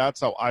 And that's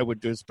how I would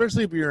do it,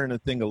 especially if you're in a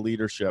thing of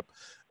leadership.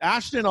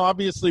 Ashton,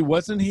 obviously,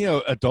 wasn't he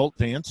an adult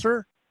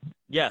dancer?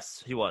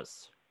 Yes, he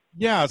was.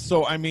 Yeah.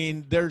 So, I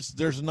mean,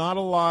 there's not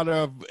a lot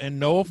of, and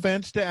no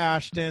offense to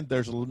Ashton,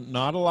 there's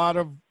not a lot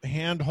of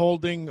hand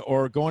holding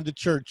or going to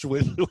church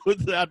with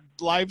that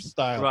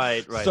lifestyle.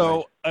 Right.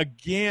 So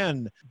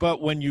again,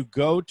 but when you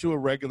go to a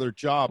regular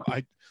job,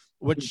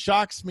 what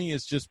shocks me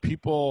is just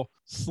people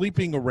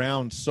sleeping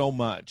around so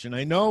much. And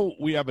I know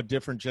we have a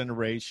different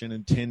generation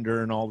and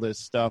Tinder and all this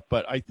stuff,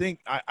 but I think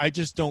I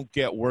just don't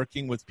get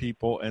working with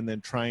people and then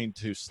trying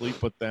to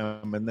sleep with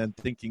them and then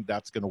thinking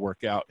that's going to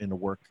work out in a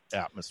work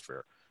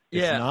atmosphere.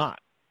 It's not.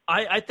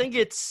 I think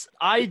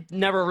I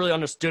never really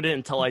understood it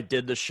until I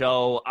did the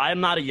show. I'm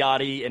not a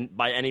yachty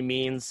by any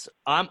means.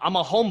 I'm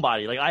a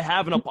homebody. Like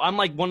I'm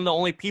like one of the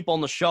only people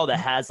on the show that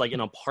has like an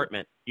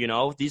apartment, you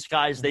know. These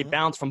guys, they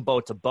bounce from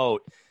boat to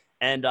boat.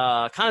 And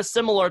kind of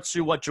similar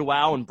to what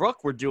Joao and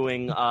Brooke were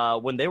doing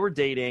when they were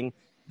dating,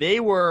 they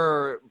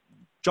were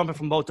jumping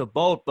from boat to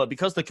boat, but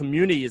because the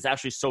community is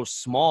actually so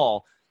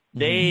small,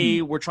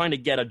 they were trying to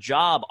get a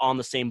job on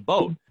the same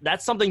boat.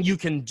 That's something you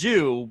can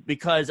do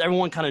because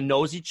everyone kind of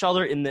knows each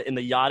other in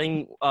the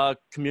yachting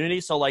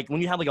community. So like when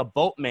you have like a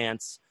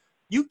boatman's,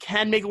 you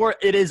can make it work.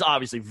 It is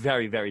obviously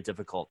very, very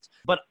difficult.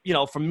 But, you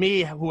know, for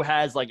me who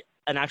has like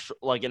an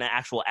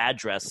actual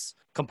address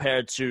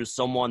compared to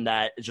someone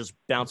that is just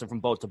bouncing from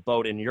boat to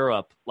boat in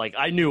Europe, like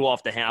I knew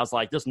off the hand, I was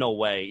like, there's no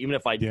way. Even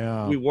if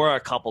we were a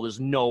couple, there's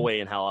no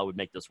way in hell I would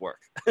make this work.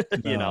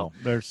 You know,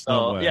 there's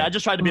no way. Yeah, I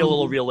just tried to be a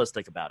little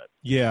realistic about it.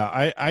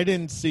 Yeah, I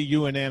didn't see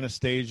you and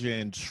Anastasia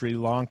in Sri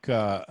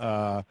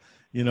Lanka,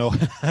 you know,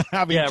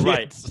 having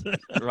kids.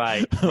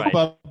 Right.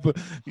 but,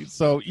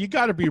 so you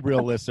got to be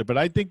realistic, but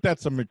I think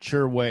that's a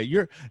mature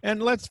way.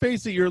 And let's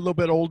face it, you're a little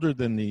bit older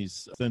than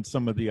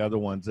some of the other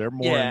ones. They're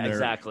more in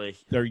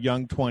their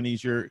young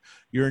 20s.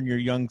 You're in your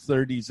young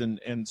 30s,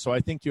 and so I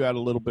think you had a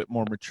little bit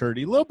more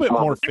maturity, a little bit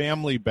more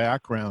family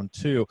background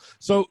too.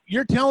 So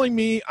you're telling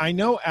me, I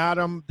know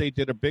Adam, they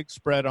did a big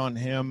spread on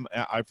him.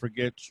 I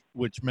forget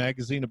which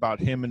magazine about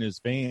him and his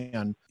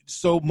van.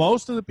 So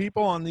most of the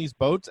people on these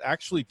boats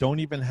actually don't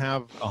even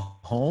have a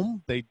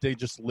home. They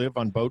just live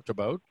on boat to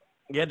boat.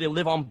 Yeah, they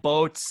live on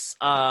boats.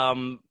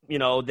 You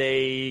know,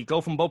 they go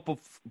from boat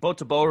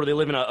to boat, or they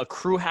live in a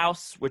crew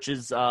house, which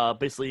is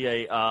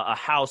basically a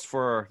house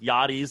for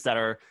yachties that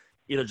are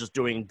either just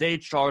doing day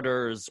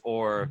charters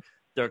or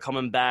they're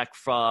coming back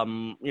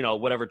from, you know,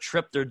 whatever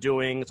trip they're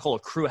doing. It's called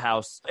a crew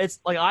house. It's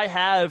like I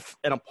have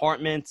an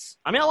apartment.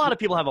 I mean, a lot of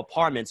people have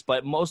apartments,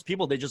 but most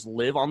people, they just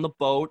live on the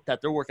boat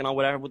that they're working on,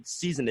 whatever the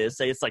season is.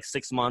 Say it's like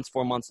 6 months,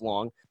 4 months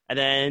long. And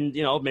then,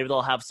 you know, maybe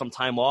they'll have some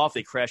time off.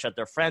 They crash at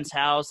their friend's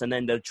house and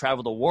then they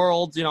travel the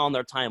world, you know, on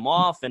their time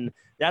off. And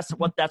that's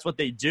what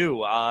they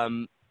do.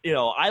 You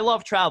know, I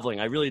love traveling.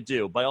 I really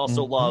do. But I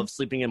also love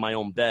sleeping in my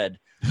own bed.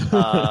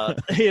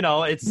 You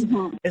know, it's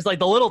like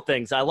the little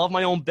things. I love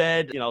my own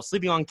bed. You know,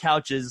 sleeping on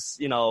couches,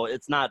 you know,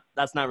 that's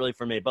not really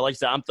for me. But like I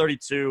said, I'm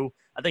 32.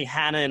 I think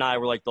Hannah and I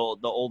were like the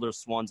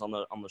oldest ones on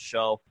the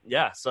show.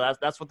 Yeah, so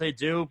that's what they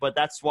do. But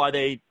that's why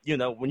they, you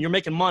know, when you're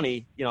making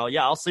money, you know,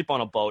 yeah, I'll sleep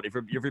on a boat if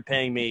you're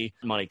paying me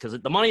money, because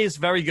the money is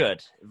very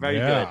good, very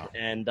good.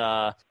 And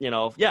you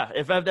know, yeah,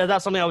 if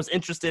that's something I was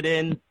interested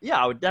in,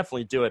 yeah, I would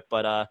definitely do it.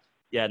 But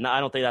yeah, no, I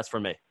don't think that's for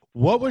me.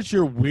 What was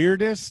your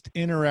weirdest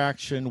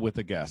interaction with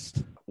a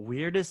guest?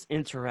 Weirdest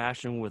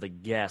interaction with a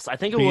guest? I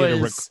think it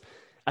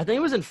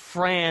was in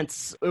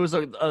France. It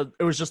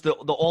was just the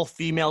all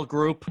female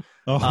group.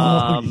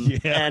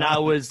 And I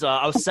was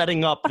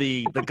setting up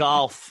the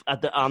golf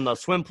on the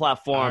swim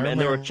platform, and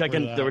they were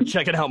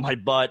checking out my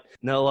butt.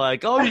 And they're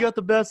like, "Oh, you got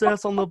the best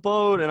ass on the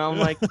boat," and I'm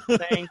like,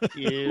 "Thank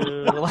you."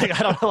 Like,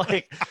 I don't know,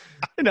 like,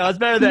 you know, it's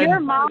better than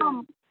your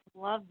mom.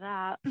 Love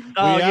that.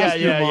 Oh, We yeah, asked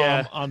your yeah, mom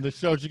yeah. on the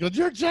show. She goes,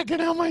 "You're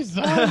checking out my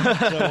son."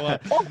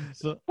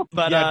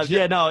 But no,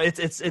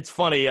 it's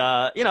funny.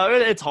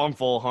 It's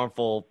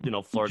harmful,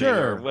 flirting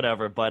Sure. or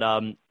whatever.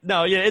 But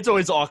no, yeah, it's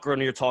always awkward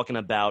when you're talking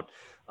about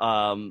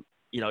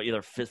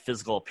either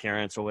physical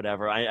appearance or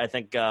whatever. I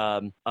think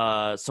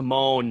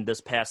Simone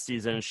this past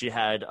season, she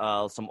had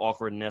some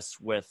awkwardness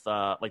with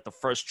like the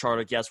first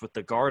charter guest with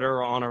the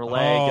garter on her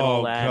leg and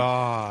all that. Oh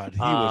God, he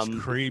was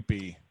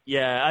creepy.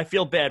 Yeah, I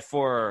feel bad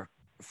for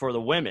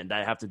the women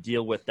that have to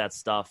deal with that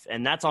stuff,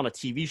 and that's on a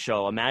TV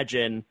show.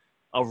 Imagine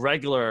a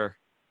regular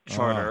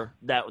charter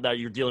that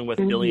you're dealing with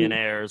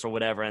billionaires or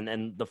whatever,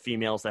 and the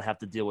females that have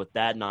to deal with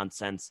that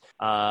nonsense.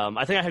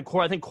 I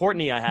think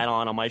Courtney I had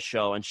on my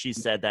show, and she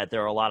said that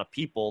there are a lot of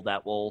people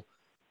that will,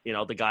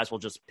 the guys will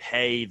just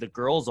pay the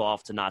girls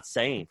off to not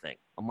say anything.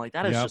 I'm like,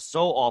 that is just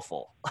so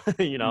awful,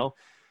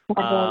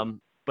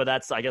 But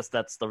I guess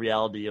that's the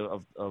reality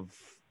of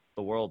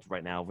the world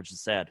right now, which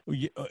is sad.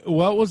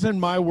 Well, it was in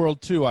my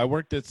world too. I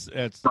worked at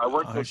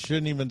I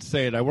shouldn't even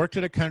say it. I worked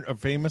at a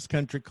famous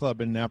country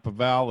club in Napa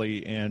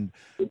Valley, and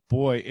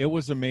boy, it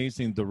was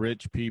amazing. The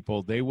rich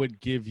people, they would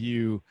give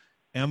you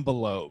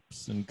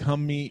envelopes and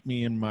come meet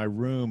me in my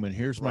room, and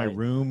here's my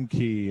room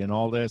key and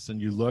all this,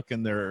 and you look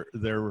and they're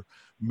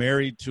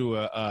married to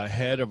a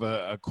head of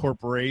a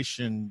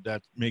corporation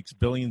that makes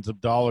billions of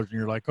dollars, and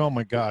you're like, oh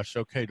my gosh,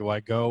 okay, do I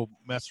go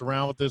mess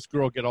around with this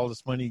girl, get all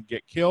this money,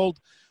 get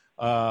killed,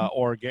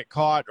 or get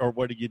caught, or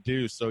what do you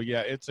do? So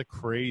yeah, it's a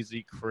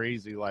crazy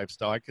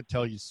lifestyle. I could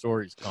tell you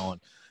stories, Colin.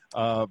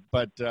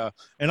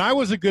 And I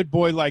was a good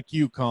boy like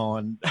you,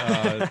 Colin.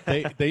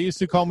 They used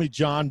to call me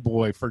John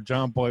Boy for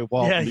John Boy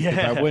Walton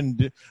because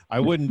I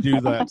wouldn't do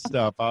that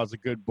stuff. I was a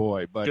good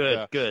boy,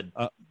 but good.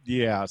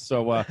 Yeah.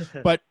 So,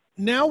 but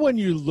now when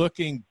you're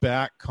looking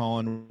back,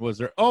 Colin, was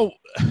there? Oh,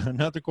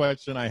 another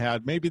question I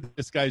had. Maybe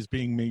this guy's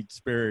being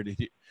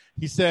mean-spirited.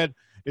 He said,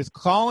 "Is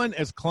Colin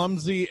as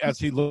clumsy as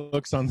he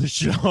looks on the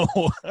show?"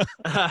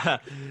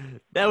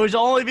 That was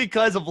only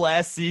because of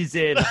last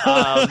season.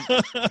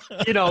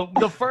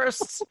 The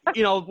first,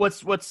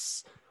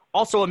 what's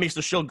also what makes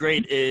the show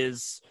great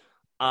is,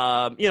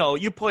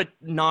 you put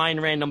 9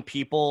 random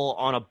people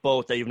on a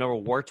boat that you've never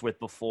worked with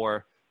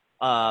before.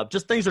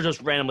 Just things are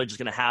just randomly just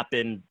going to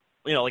happen.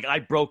 I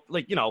broke,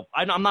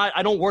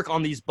 I don't work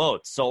on these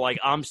boats. So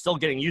I'm still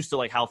getting used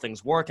to how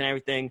things work and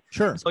everything.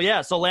 Sure. So yeah.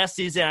 So last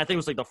season, I think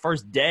it was the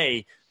first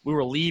day we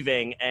were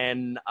leaving,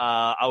 and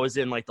I was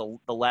in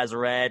the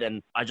lazarette,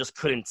 and I just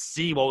couldn't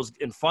see what was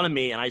in front of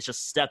me. And I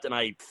just stepped and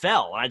I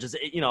fell. And I just,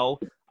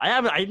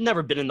 I've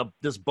never been in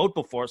this boat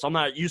before. So I'm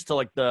not used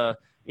to the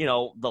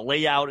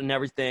layout and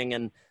everything.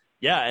 And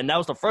yeah. And that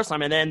was the first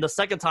time. And then the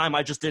second time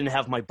I just didn't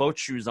have my boat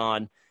shoes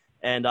on.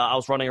 And I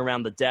was running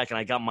around the deck, and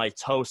I got my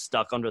toe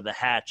stuck under the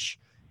hatch,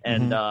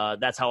 and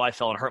that's how I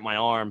fell and hurt my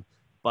arm.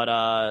 But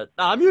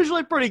I'm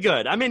usually pretty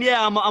good. I mean,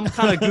 yeah, I'm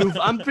kind of goofy.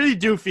 I'm pretty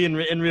doofy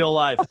in real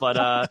life,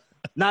 but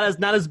not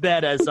as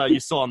bad as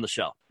you saw on the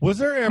show. Was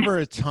there ever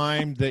a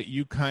time that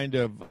you kind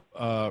of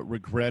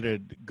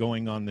regretted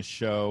going on the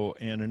show?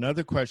 And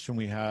another question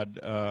we had,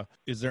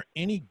 is there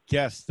any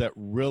guest that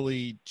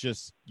really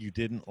just you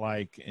didn't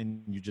like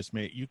and you just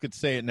you could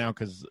say it now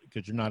because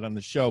you're not on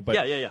the show,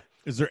 but yeah.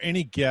 Is there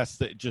any guest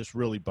that just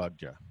really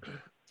bugged you?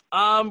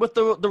 With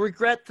the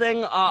regret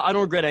thing, I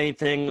don't regret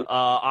anything.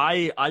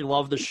 I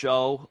love the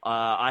show.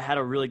 I had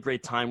a really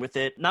great time with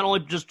it. Not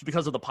only just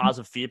because of the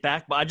positive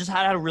feedback, but I just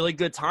had a really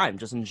good time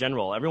just in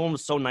general. Everyone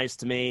was so nice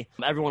to me.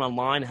 Everyone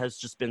online has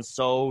just been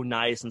so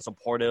nice and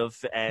supportive,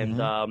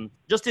 and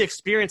just the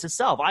experience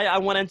itself. I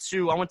went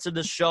to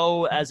this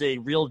show as a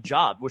real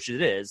job, which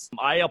it is.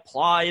 I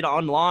applied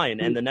online,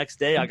 and the next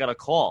day I got a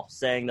call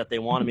saying that they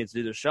wanted me to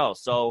do the show.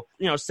 So,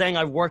 saying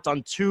I've worked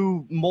on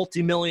 2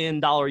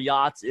 multi-million-dollar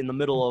yachts in the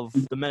middle of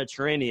the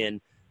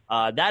Mediterranean,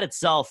 that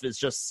itself is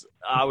just,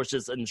 I was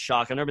just in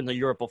shock. I've never been to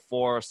Europe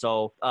before,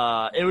 so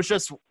it was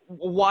just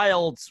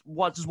wild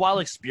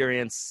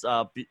experience,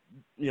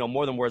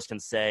 more than words can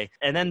say.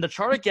 And then the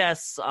charter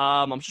guests,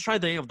 I'm just trying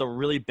to think of the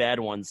really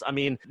bad ones. I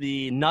mean,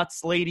 the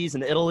nuts ladies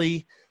in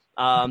Italy,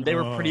 they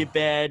were pretty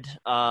bad.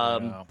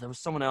 There was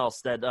someone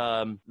else that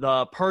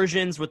the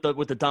Persians with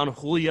the Don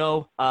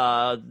Julio,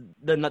 the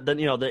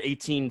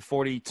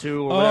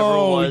 1842 or whatever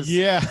it was.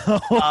 Yeah,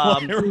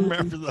 I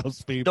remember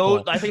those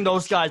people. I think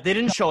those guys, they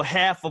didn't show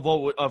half of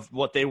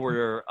what they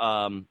were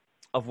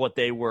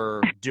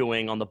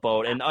doing on the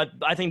boat, and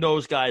I think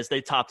those guys,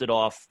 they topped it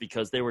off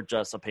because they were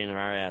just a pain in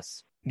our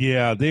ass.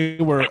 Yeah, they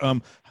were.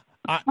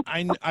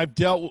 I've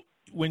dealt.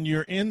 When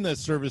you're in the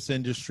service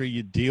industry,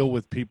 you deal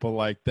with people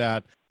like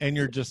that, and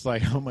you're just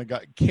like, oh my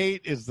God.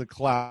 Kate is the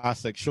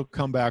classic. She'll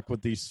come back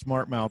with these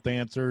smart mouth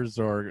answers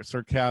or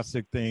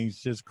sarcastic things,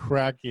 just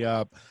crack you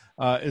up.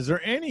 Is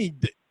there any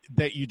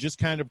that you just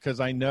kind of, because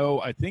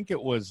I think it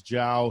was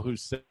Zhao who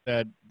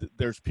said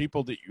there's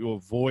people that you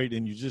avoid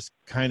and you just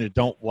kind of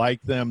don't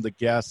like them, the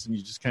guests, and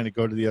you just kind of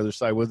go to the other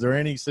side. Was there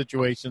any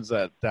situations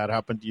that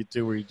happened to you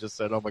too where you just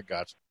said, oh my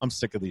gosh, I'm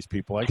sick of these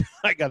people.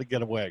 I got to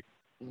get away?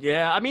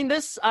 Yeah, I mean,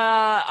 this,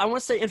 I want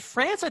to say in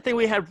France, I think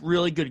we had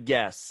really good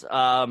guests.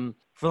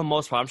 For the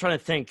most part, I'm trying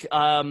to think.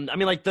 I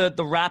mean, like the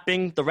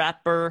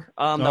rapper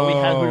that we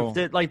had, who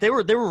did, like they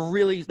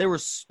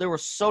were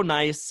so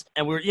nice,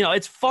 and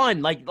it's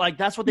fun. Like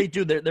that's what they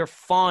do. They're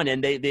fun,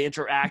 and they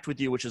interact with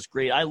you, which is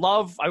great. I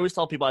always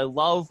tell people I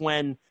love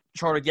when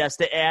charter guests,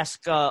 they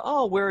ask,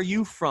 oh, where are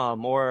you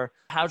from, or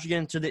how'd you get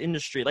into the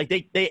industry? Like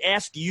they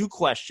ask you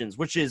questions,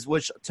 which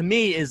to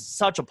me is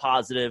such a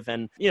positive.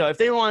 And if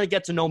they want to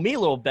get to know me a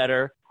little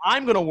better,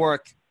 I'm gonna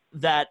work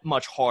that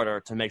much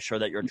harder to make sure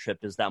that your trip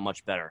is that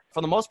much better.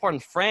 For the most part in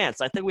France,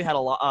 I think we had a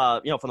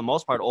lot, for the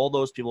most part, all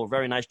those people were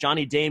very nice.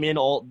 Johnny Damon,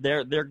 all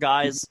their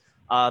guys,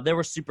 they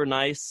were super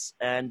nice.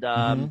 And,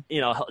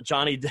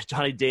 Johnny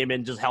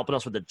Damon just helping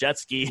us with the jet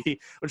ski,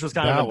 which was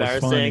kind of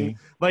embarrassing.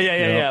 But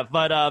yeah.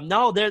 But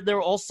no,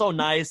 they're all so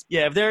nice.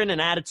 Yeah, if they're in an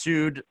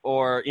attitude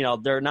or,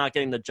 they're not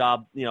getting the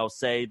job,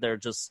 say they're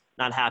just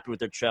not happy with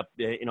their trip,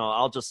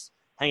 I'll just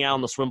hang out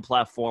on the swim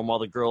platform while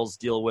the girls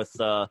deal with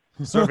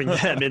serving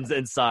them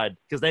inside.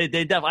 Because they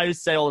definitely, I used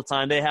to say all the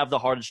time, they have the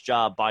hardest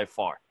job by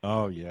far.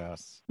 Oh,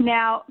 yes.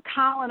 Now,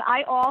 Colin,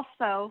 I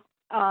also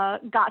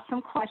got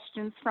some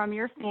questions from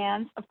your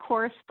fans. Of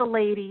course, the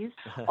ladies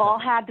all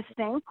had the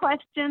same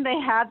question they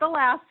had the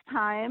last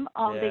time.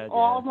 They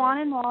all want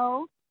to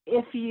know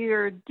if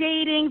you're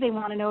dating. They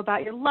want to know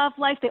about your love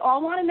life. They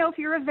all want to know if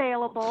you're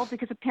available,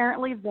 because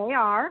apparently they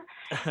are.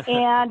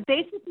 And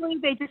basically,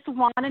 they just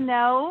want to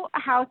know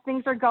how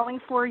things are going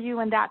for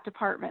you in that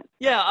department.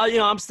 Yeah,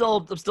 I'm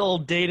still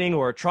dating,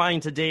 or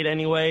trying to date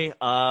anyway.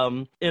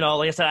 Like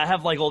I said, I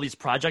have like all these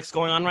projects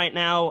going on right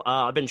now.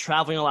 I've been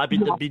traveling a lot. I've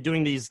been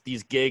doing these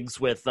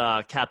gigs with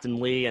Captain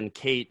Lee and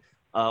Kate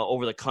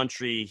over the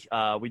country.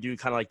 We do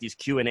kind of like these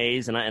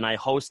Q&As, and I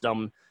host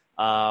them.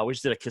 We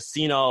just did a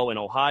casino in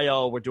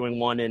Ohio. We're doing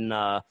one in,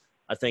 I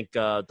think,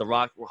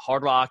 the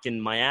Hard Rock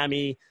in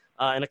Miami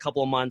in a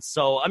couple of months.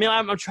 So, I mean,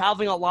 I'm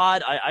traveling a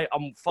lot.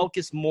 I'm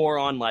focused more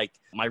on, like,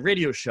 my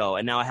radio show.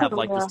 And now I have,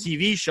 like, this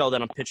TV show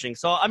that I'm pitching.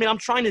 So, I mean, I'm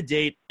trying to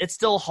date. It's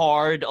still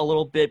hard a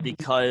little bit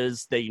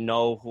because they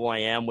know who I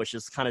am, which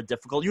is kind of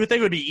difficult. You would think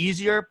it would be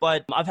easier,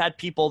 but I've had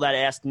people that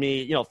asked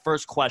me,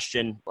 first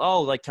question,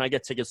 oh, like, can I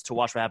get tickets to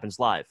Watch What Happens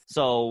Live?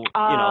 So,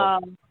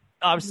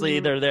 obviously,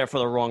 they're there for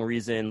the wrong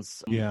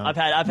reasons. Yeah. I've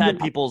had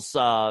people's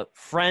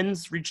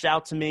friends reached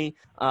out to me.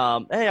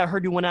 Hey, I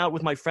heard you went out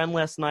with my friend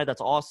last night.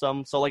 That's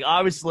awesome. So, like,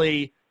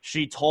 obviously,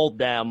 she told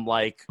them,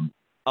 like,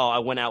 oh, I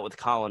went out with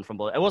Colin from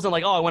Below. It wasn't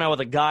like, oh, I went out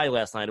with a guy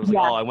last night. It was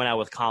like, oh, I went out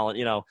with Colin,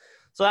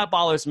 So that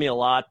bothers me a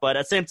lot. But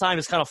at the same time,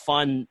 it's kind of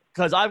fun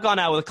because I've gone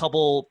out with a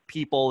couple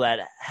people that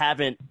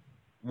haven't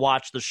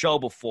watched the show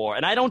before,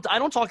 and I don't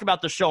talk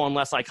about the show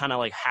unless I kind of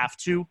like have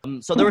to.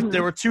 So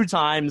there were 2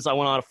 times I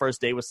went on a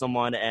first date with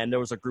someone, and there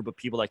was a group of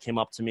people that came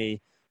up to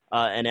me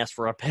and asked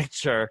for a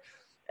picture,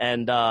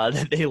 and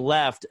they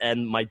left,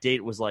 and my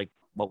date was like,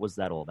 "What was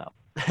that all about?"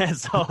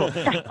 So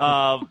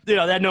they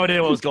had no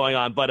idea what was going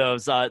on, but it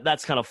was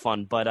that's kind of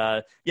fun.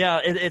 But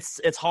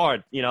it's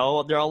hard. There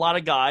are a lot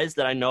of guys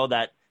that I know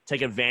that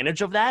take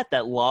advantage of that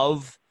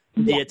love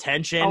the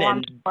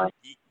attention, but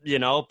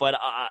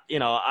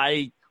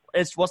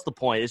it's what's the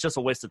point? It's just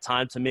a waste of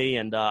time to me,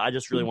 and I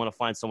just really want to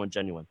find someone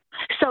genuine.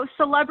 So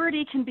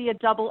celebrity can be a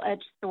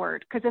double-edged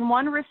sword, because in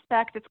one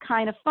respect it's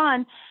kind of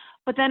fun,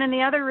 but then in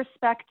the other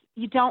respect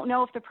you don't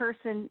know if the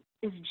person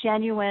is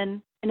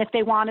genuine and if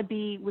they want to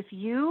be with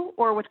you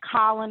or with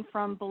Colin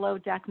from Below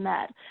Deck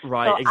Med.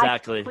 Right, so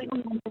exactly. I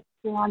completely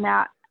understand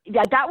that.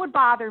 Yeah, that would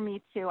bother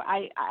me too,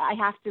 I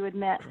have to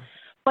admit.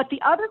 But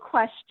the other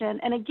question,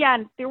 and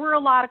again, there were a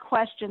lot of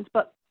questions,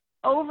 but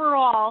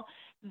overall,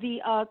 the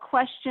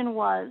question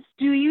was,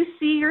 do you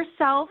see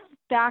yourself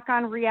back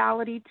on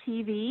reality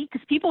TV?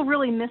 Because people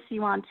really miss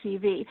you on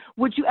TV.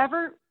 Would you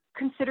ever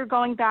consider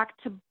going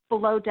back to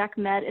Below Deck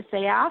Med if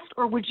they asked?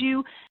 Or could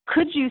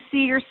you see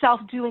yourself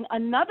doing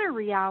another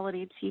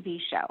reality TV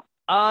show?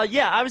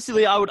 Yeah,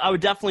 obviously I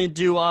would definitely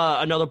do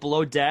another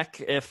Below Deck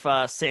if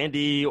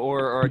Sandy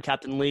or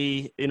Captain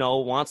Lee,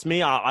 wants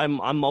me.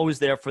 I'm always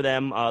there for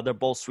them. They're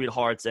both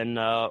sweethearts, and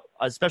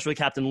especially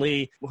Captain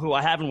Lee, who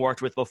I haven't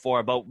worked with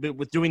before, but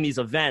with doing these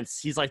events,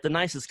 he's like the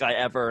nicest guy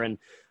ever, and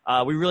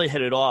we really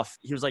hit it off.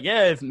 He was like,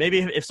 yeah,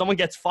 if someone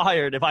gets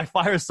fired, if I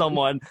fire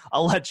someone,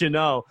 I'll let you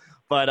know.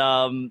 But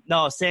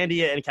no,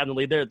 Sandy and Captain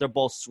Lee, they're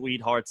both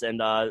sweethearts, and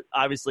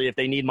obviously, if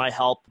they need my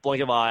help,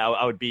 blink of an eye,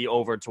 I would be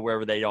over to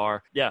wherever they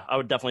are. Yeah, I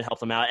would definitely help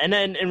them out. And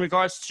then in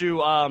regards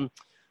to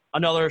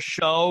another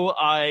show,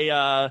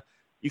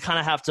 you kind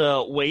of have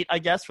to wait, I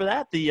guess, for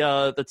that. The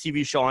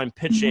TV show I'm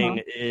pitching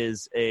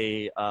is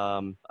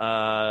I'm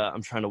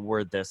trying to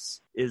word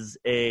this,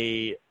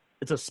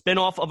 it's a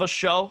spin-off of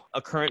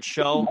a current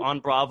show on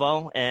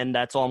Bravo, and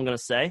that's all I'm going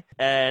to say.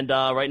 And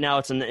right now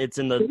it's in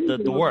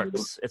the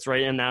works. It's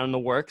right now in the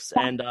works,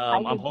 and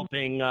I'm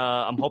hoping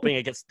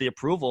it gets the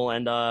approval,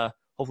 and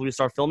hopefully we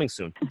start filming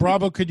soon.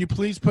 Bravo, could you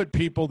please put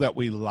people that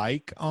we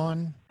like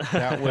on?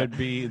 That would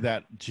be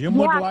that Jim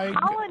would like.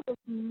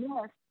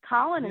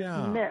 Colin is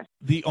Yeah. missed.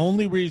 The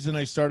only reason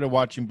I started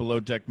watching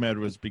Below Deck Med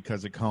was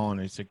because of Colin.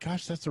 I said,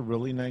 gosh, that's a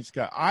really nice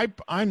guy.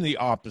 I'm the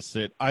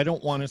opposite. I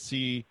don't want to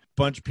see a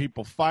bunch of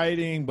people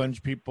fighting, bunch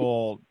of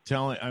people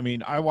telling. I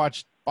mean, I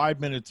watched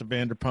 5 minutes of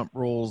Vanderpump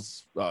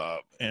Rules,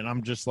 and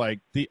I'm just like,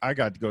 I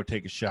got to go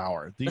take a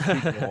shower. These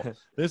people,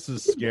 this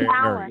is scary.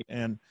 Balance.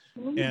 And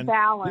You need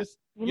balance.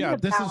 You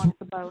need to balance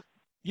the both.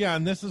 Yeah,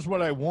 and this is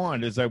what I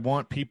want, is I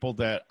want people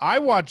that I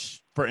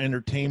watch for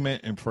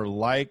entertainment and for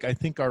I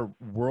think our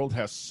world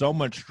has so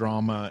much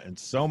drama and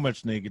so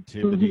much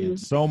negativity and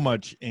so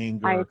much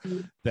anger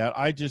that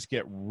I just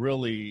get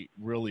really,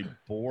 really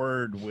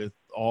bored with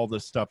all the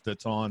stuff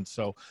that's on.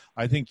 So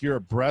I think you're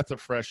a breath of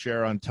fresh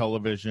air on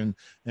television,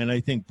 and I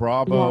think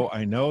Bravo,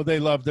 I know they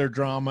love their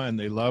drama and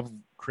they love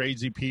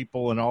crazy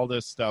people and all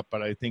this stuff,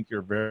 but I think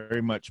you're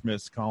very much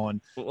missed, Colin.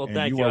 Well, and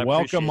thank you you. are I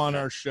welcome appreciate on that.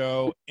 our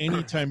show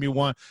anytime you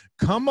want.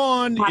 Come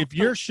on, if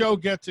your show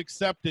gets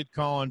accepted,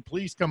 Colin,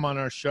 please come on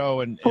our show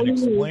and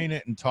explain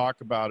it and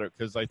talk about it,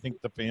 because I think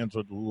the fans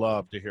would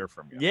love to hear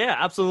from you. Yeah,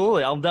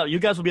 absolutely. You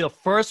guys will be the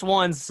first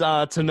ones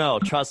to know.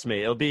 Trust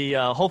me. It'll be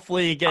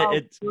hopefully we're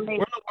in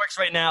the works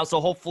right now,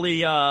 so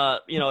hopefully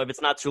if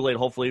it's not too late,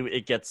 hopefully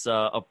it gets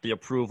the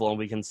approval and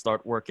we can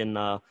start working.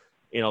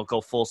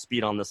 Go full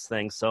speed on this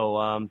thing.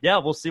 So,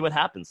 we'll see what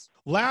happens.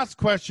 Last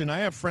question. I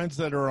have friends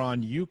that are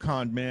on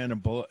Yukon Man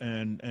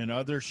and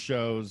other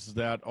shows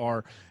that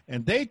are,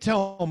 and they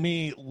tell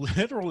me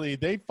literally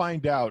they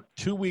find out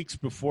 2 weeks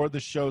before the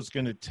show's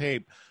going to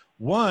tape.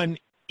 One,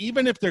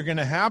 even if they're going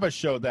to have a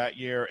show that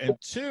year, and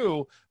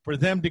two, for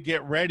them to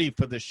get ready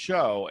for the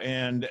show.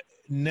 And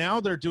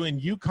now they're doing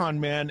Yukon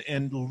Man,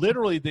 and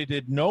literally they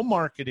did no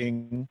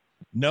marketing,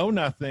 no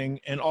nothing.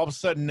 And all of a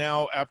sudden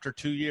now, after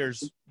 2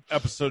 years,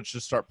 episodes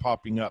just start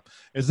popping up.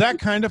 Is that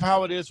kind of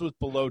how it is with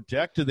Below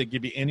Deck? Do they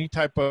give you any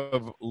type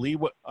of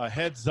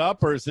heads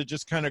up, or is it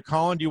just kind of,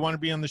 Colin, do you want to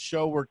be on the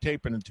show? We're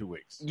taping in 2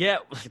 weeks. Yeah,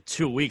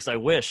 2 weeks. I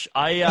wish.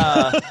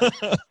 My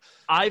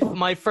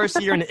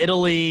first year in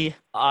Italy,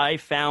 I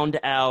found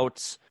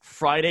out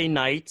Friday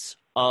night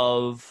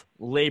of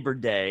Labor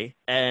Day,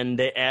 and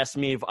they asked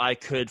me if I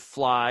could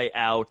fly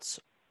out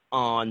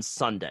on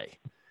Sunday.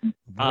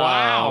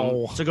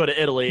 Wow. To go to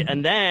Italy.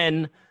 And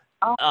then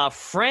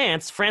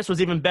France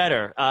was even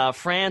better.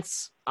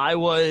 France, it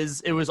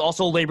was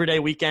also Labor Day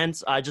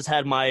weekend. I just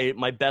had my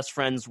best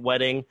friend's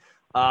wedding.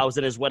 I was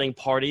at his wedding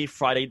party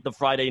the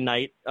Friday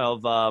night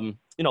of,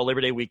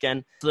 Labor Day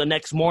weekend. So the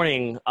next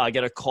morning, I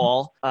get a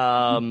call,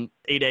 8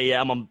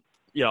 a.m.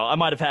 I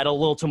might have had a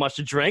little too much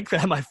to drink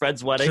at my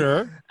friend's wedding.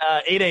 Sure.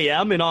 8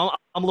 a.m.,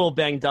 I'm a little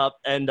banged up.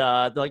 And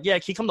they're like, yeah,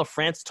 can you come to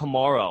France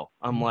tomorrow?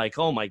 I'm like,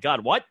 oh, my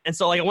God, what? And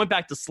so, I went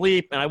back to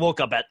sleep, and I woke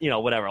up at,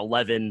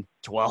 11,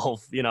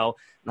 12, and I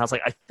was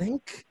like, I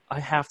think I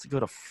have to go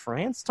to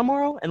France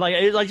tomorrow? And,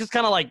 it just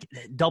kind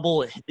of,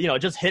 double, it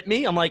just hit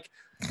me. I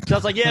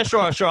was like, yeah,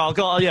 sure, I'll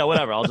go. Yeah,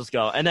 whatever, I'll just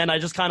go. And then I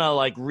just kind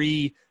of,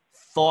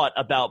 thought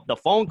about the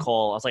phone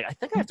call. I was like, I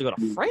think I have to go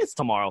to France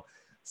tomorrow.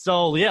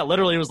 So, yeah,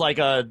 literally it was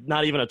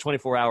not even a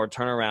 24-hour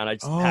turnaround. I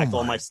just packed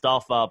all my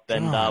stuff up,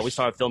 and we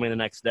started filming the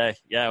next day.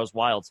 Yeah, it was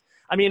wild.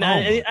 I mean,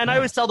 and I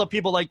always tell the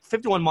people,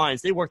 51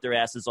 Minds, they work their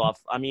asses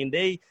off. I mean,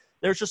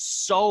 there's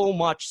just so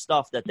much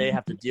stuff that they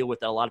have to deal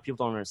with that a lot of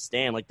people don't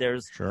understand.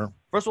 First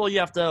of all, you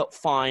have to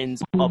find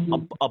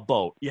a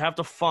boat. You have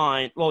to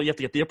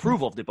get the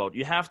approval of the boat.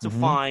 You have to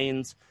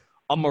find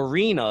a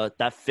marina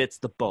that fits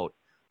the boat.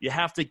 You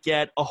have to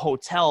get a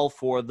hotel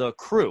for the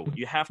crew.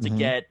 You have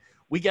to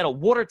we get a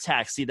water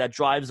taxi that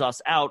drives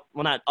us out.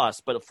 Well, not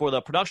us, but for the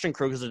production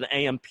crew, because it's an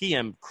AM,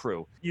 PM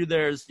crew. You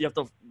have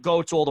to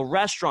go to all the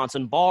restaurants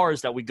and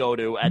bars that we go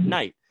to at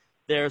night.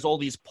 There's all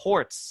these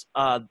ports,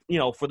 for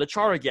the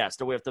charter guests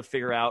that we have to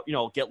figure out,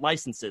 get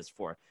licenses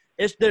for.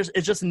 It's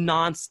just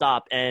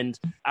nonstop. And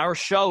our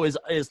show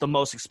is the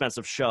most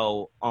expensive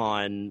show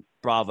on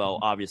Bravo,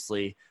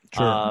 obviously.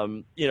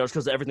 Sure. It's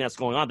because of everything that's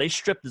going on. They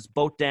stripped this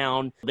boat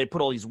down. They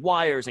put all these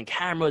wires and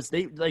cameras.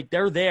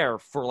 They're there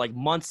for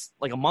months,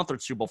 a month or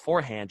two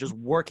beforehand, just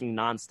working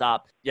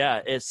nonstop.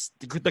 Yeah,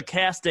 the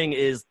casting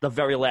is the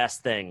very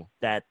last thing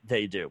that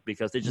they do,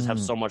 because they just have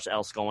so much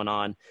else going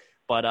on.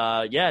 But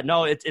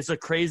it's a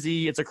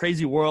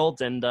crazy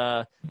world, and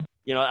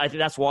I think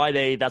that's why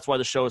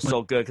the show is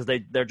so good, because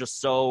they're just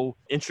so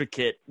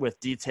intricate with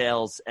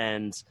details.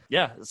 And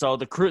so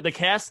the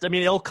cast, I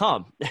mean, it'll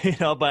come,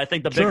 but I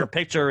think the bigger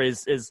picture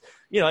is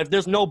if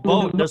there's no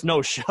boat, there's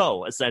no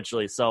show,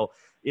 essentially. So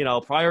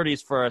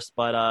priorities first,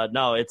 but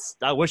no,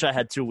 I wish I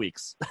had 2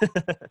 weeks.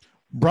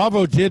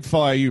 Bravo did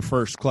fly you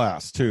first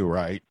class too,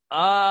 right?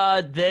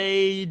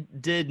 They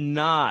did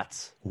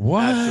not.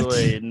 What?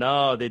 Actually,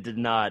 no, they did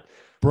not.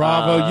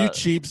 Bravo, you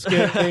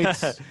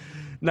cheapskates.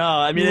 No,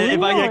 I mean,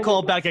 if I get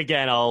called back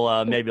again,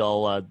 I'll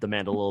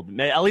demand a little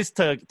bit, at least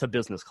to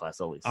business class,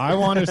 at least. I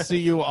want to see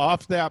you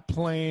off that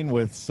plane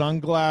with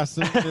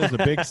sunglasses, a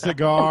big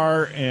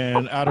cigar,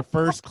 and out of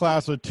first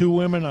class with 2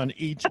 women on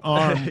each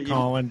arm,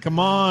 Colin. Come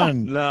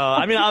on. No,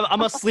 I mean,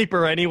 I'm a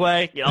sleeper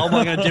anyway. All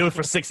I'm going to do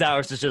for 6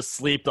 hours is just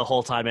sleep the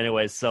whole time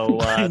anyway. So,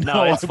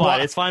 no, it's fine.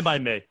 It's fine by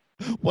me.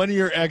 one of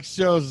your ex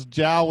shows,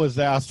 Jal was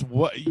asked,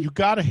 "What you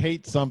got to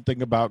hate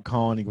something about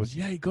Colin?" He goes,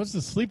 "Yeah, he goes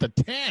to sleep at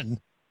 10."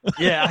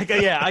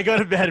 I go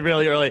to bed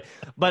really early.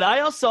 But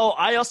I also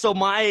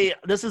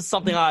this is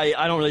something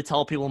I don't really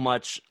tell people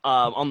much.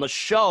 On the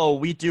show,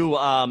 we do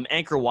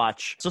anchor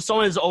watch. So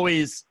someone is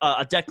always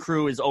a deck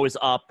crew is always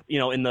up,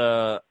 in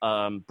the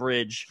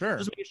bridge,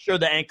 just making sure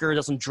the anchor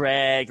doesn't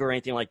drag or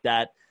anything like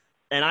that.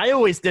 And I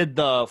always did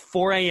the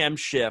 4 a.m.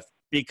 shift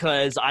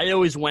because I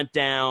always went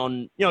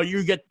down.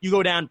 You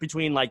go down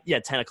between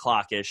 10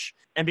 o'clock ish.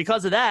 And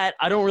because of that,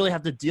 I don't really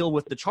have to deal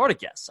with the charter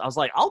guests. I was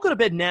like, I'll go to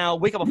bed now,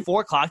 wake up at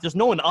 4 o'clock. There's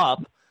no one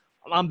up.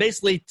 I'm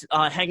basically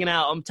hanging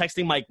out. I'm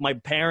texting my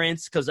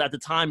parents because at the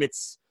time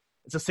it's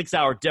a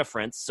 6-hour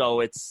difference.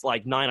 So it's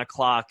like 9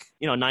 o'clock,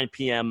 9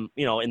 p.m.,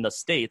 in the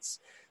States.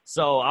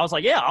 So I was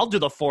like, yeah, I'll do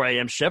the 4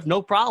 a.m. shift.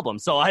 No problem.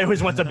 So I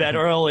always went to bed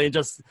early and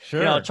just,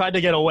 tried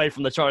to get away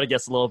from the charter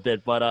guests a little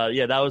bit. But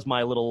that was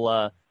my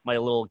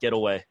little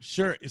getaway.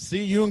 Sure.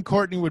 See, you and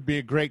Courtney would be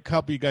a great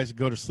couple. You guys would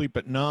go to sleep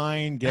at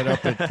 9, get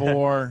up at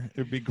 4.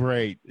 It'd be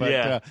great.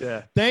 But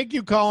thank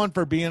you, Colin,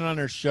 for being on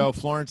our show.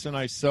 Florence and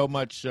I so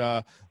much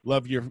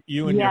love you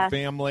and your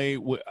family.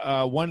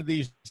 One of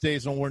these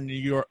days when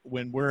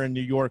we're in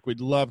New York,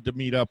 we'd love to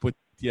meet up with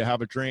you,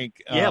 have a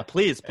drink.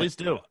 Please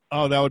do.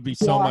 Oh, that would be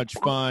so much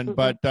fun.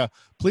 But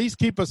please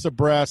keep us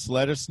abreast.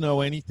 Let us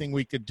know anything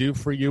we could do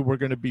for you. We're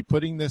going to be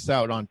putting this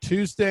out on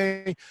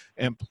Tuesday.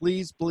 And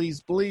please,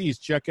 please, please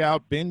check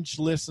out, binge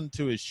listen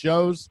to his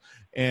shows.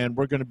 And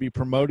we're going to be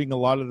promoting a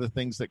lot of the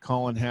things that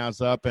Colin has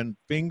up. And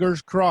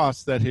fingers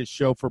crossed that his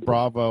show for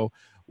Bravo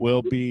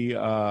will be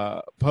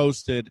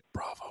posted.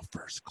 Bravo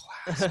first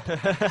class.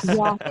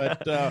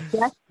 But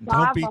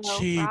don't be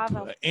cheap.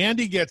 Bravo.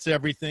 Andy gets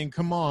everything.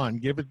 Come on,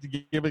 give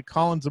it.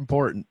 Colin's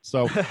important.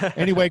 So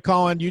anyway,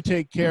 Colin, you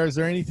take care. Is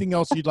there anything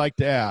else you'd like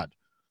to add?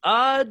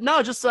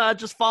 No,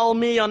 just follow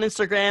me on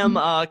Instagram,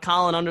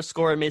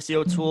 Colin_Macy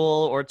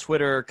O'Toole, or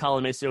Twitter,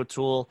 Colin Macy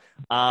O'Toole.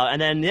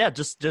 And then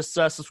just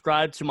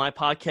subscribe to my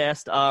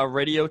podcast,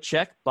 Radio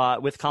Check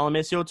with Colin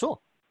Macy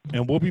O'Toole.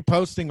 And we'll be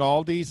posting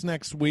all these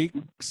next week.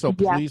 So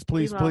please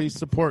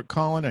support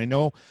Colin. I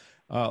know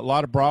a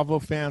lot of Bravo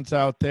fans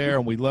out there,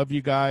 and we love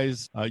you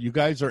guys. You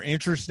guys are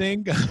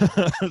interesting.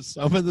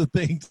 Some of the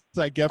things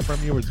I get from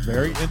you is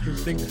very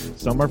interesting.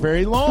 Some are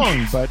very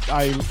long, but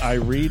I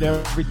read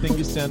everything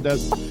you send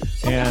us,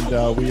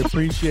 and we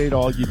appreciate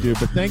all you do.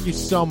 But thank you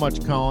so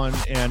much, Colin.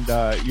 And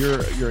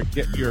you're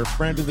a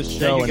friend of the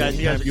show. Thank you, guys.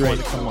 And anytime you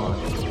want to come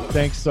on.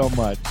 Thanks so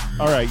much.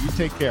 All right, you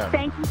take care.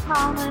 Thank you,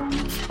 Colin.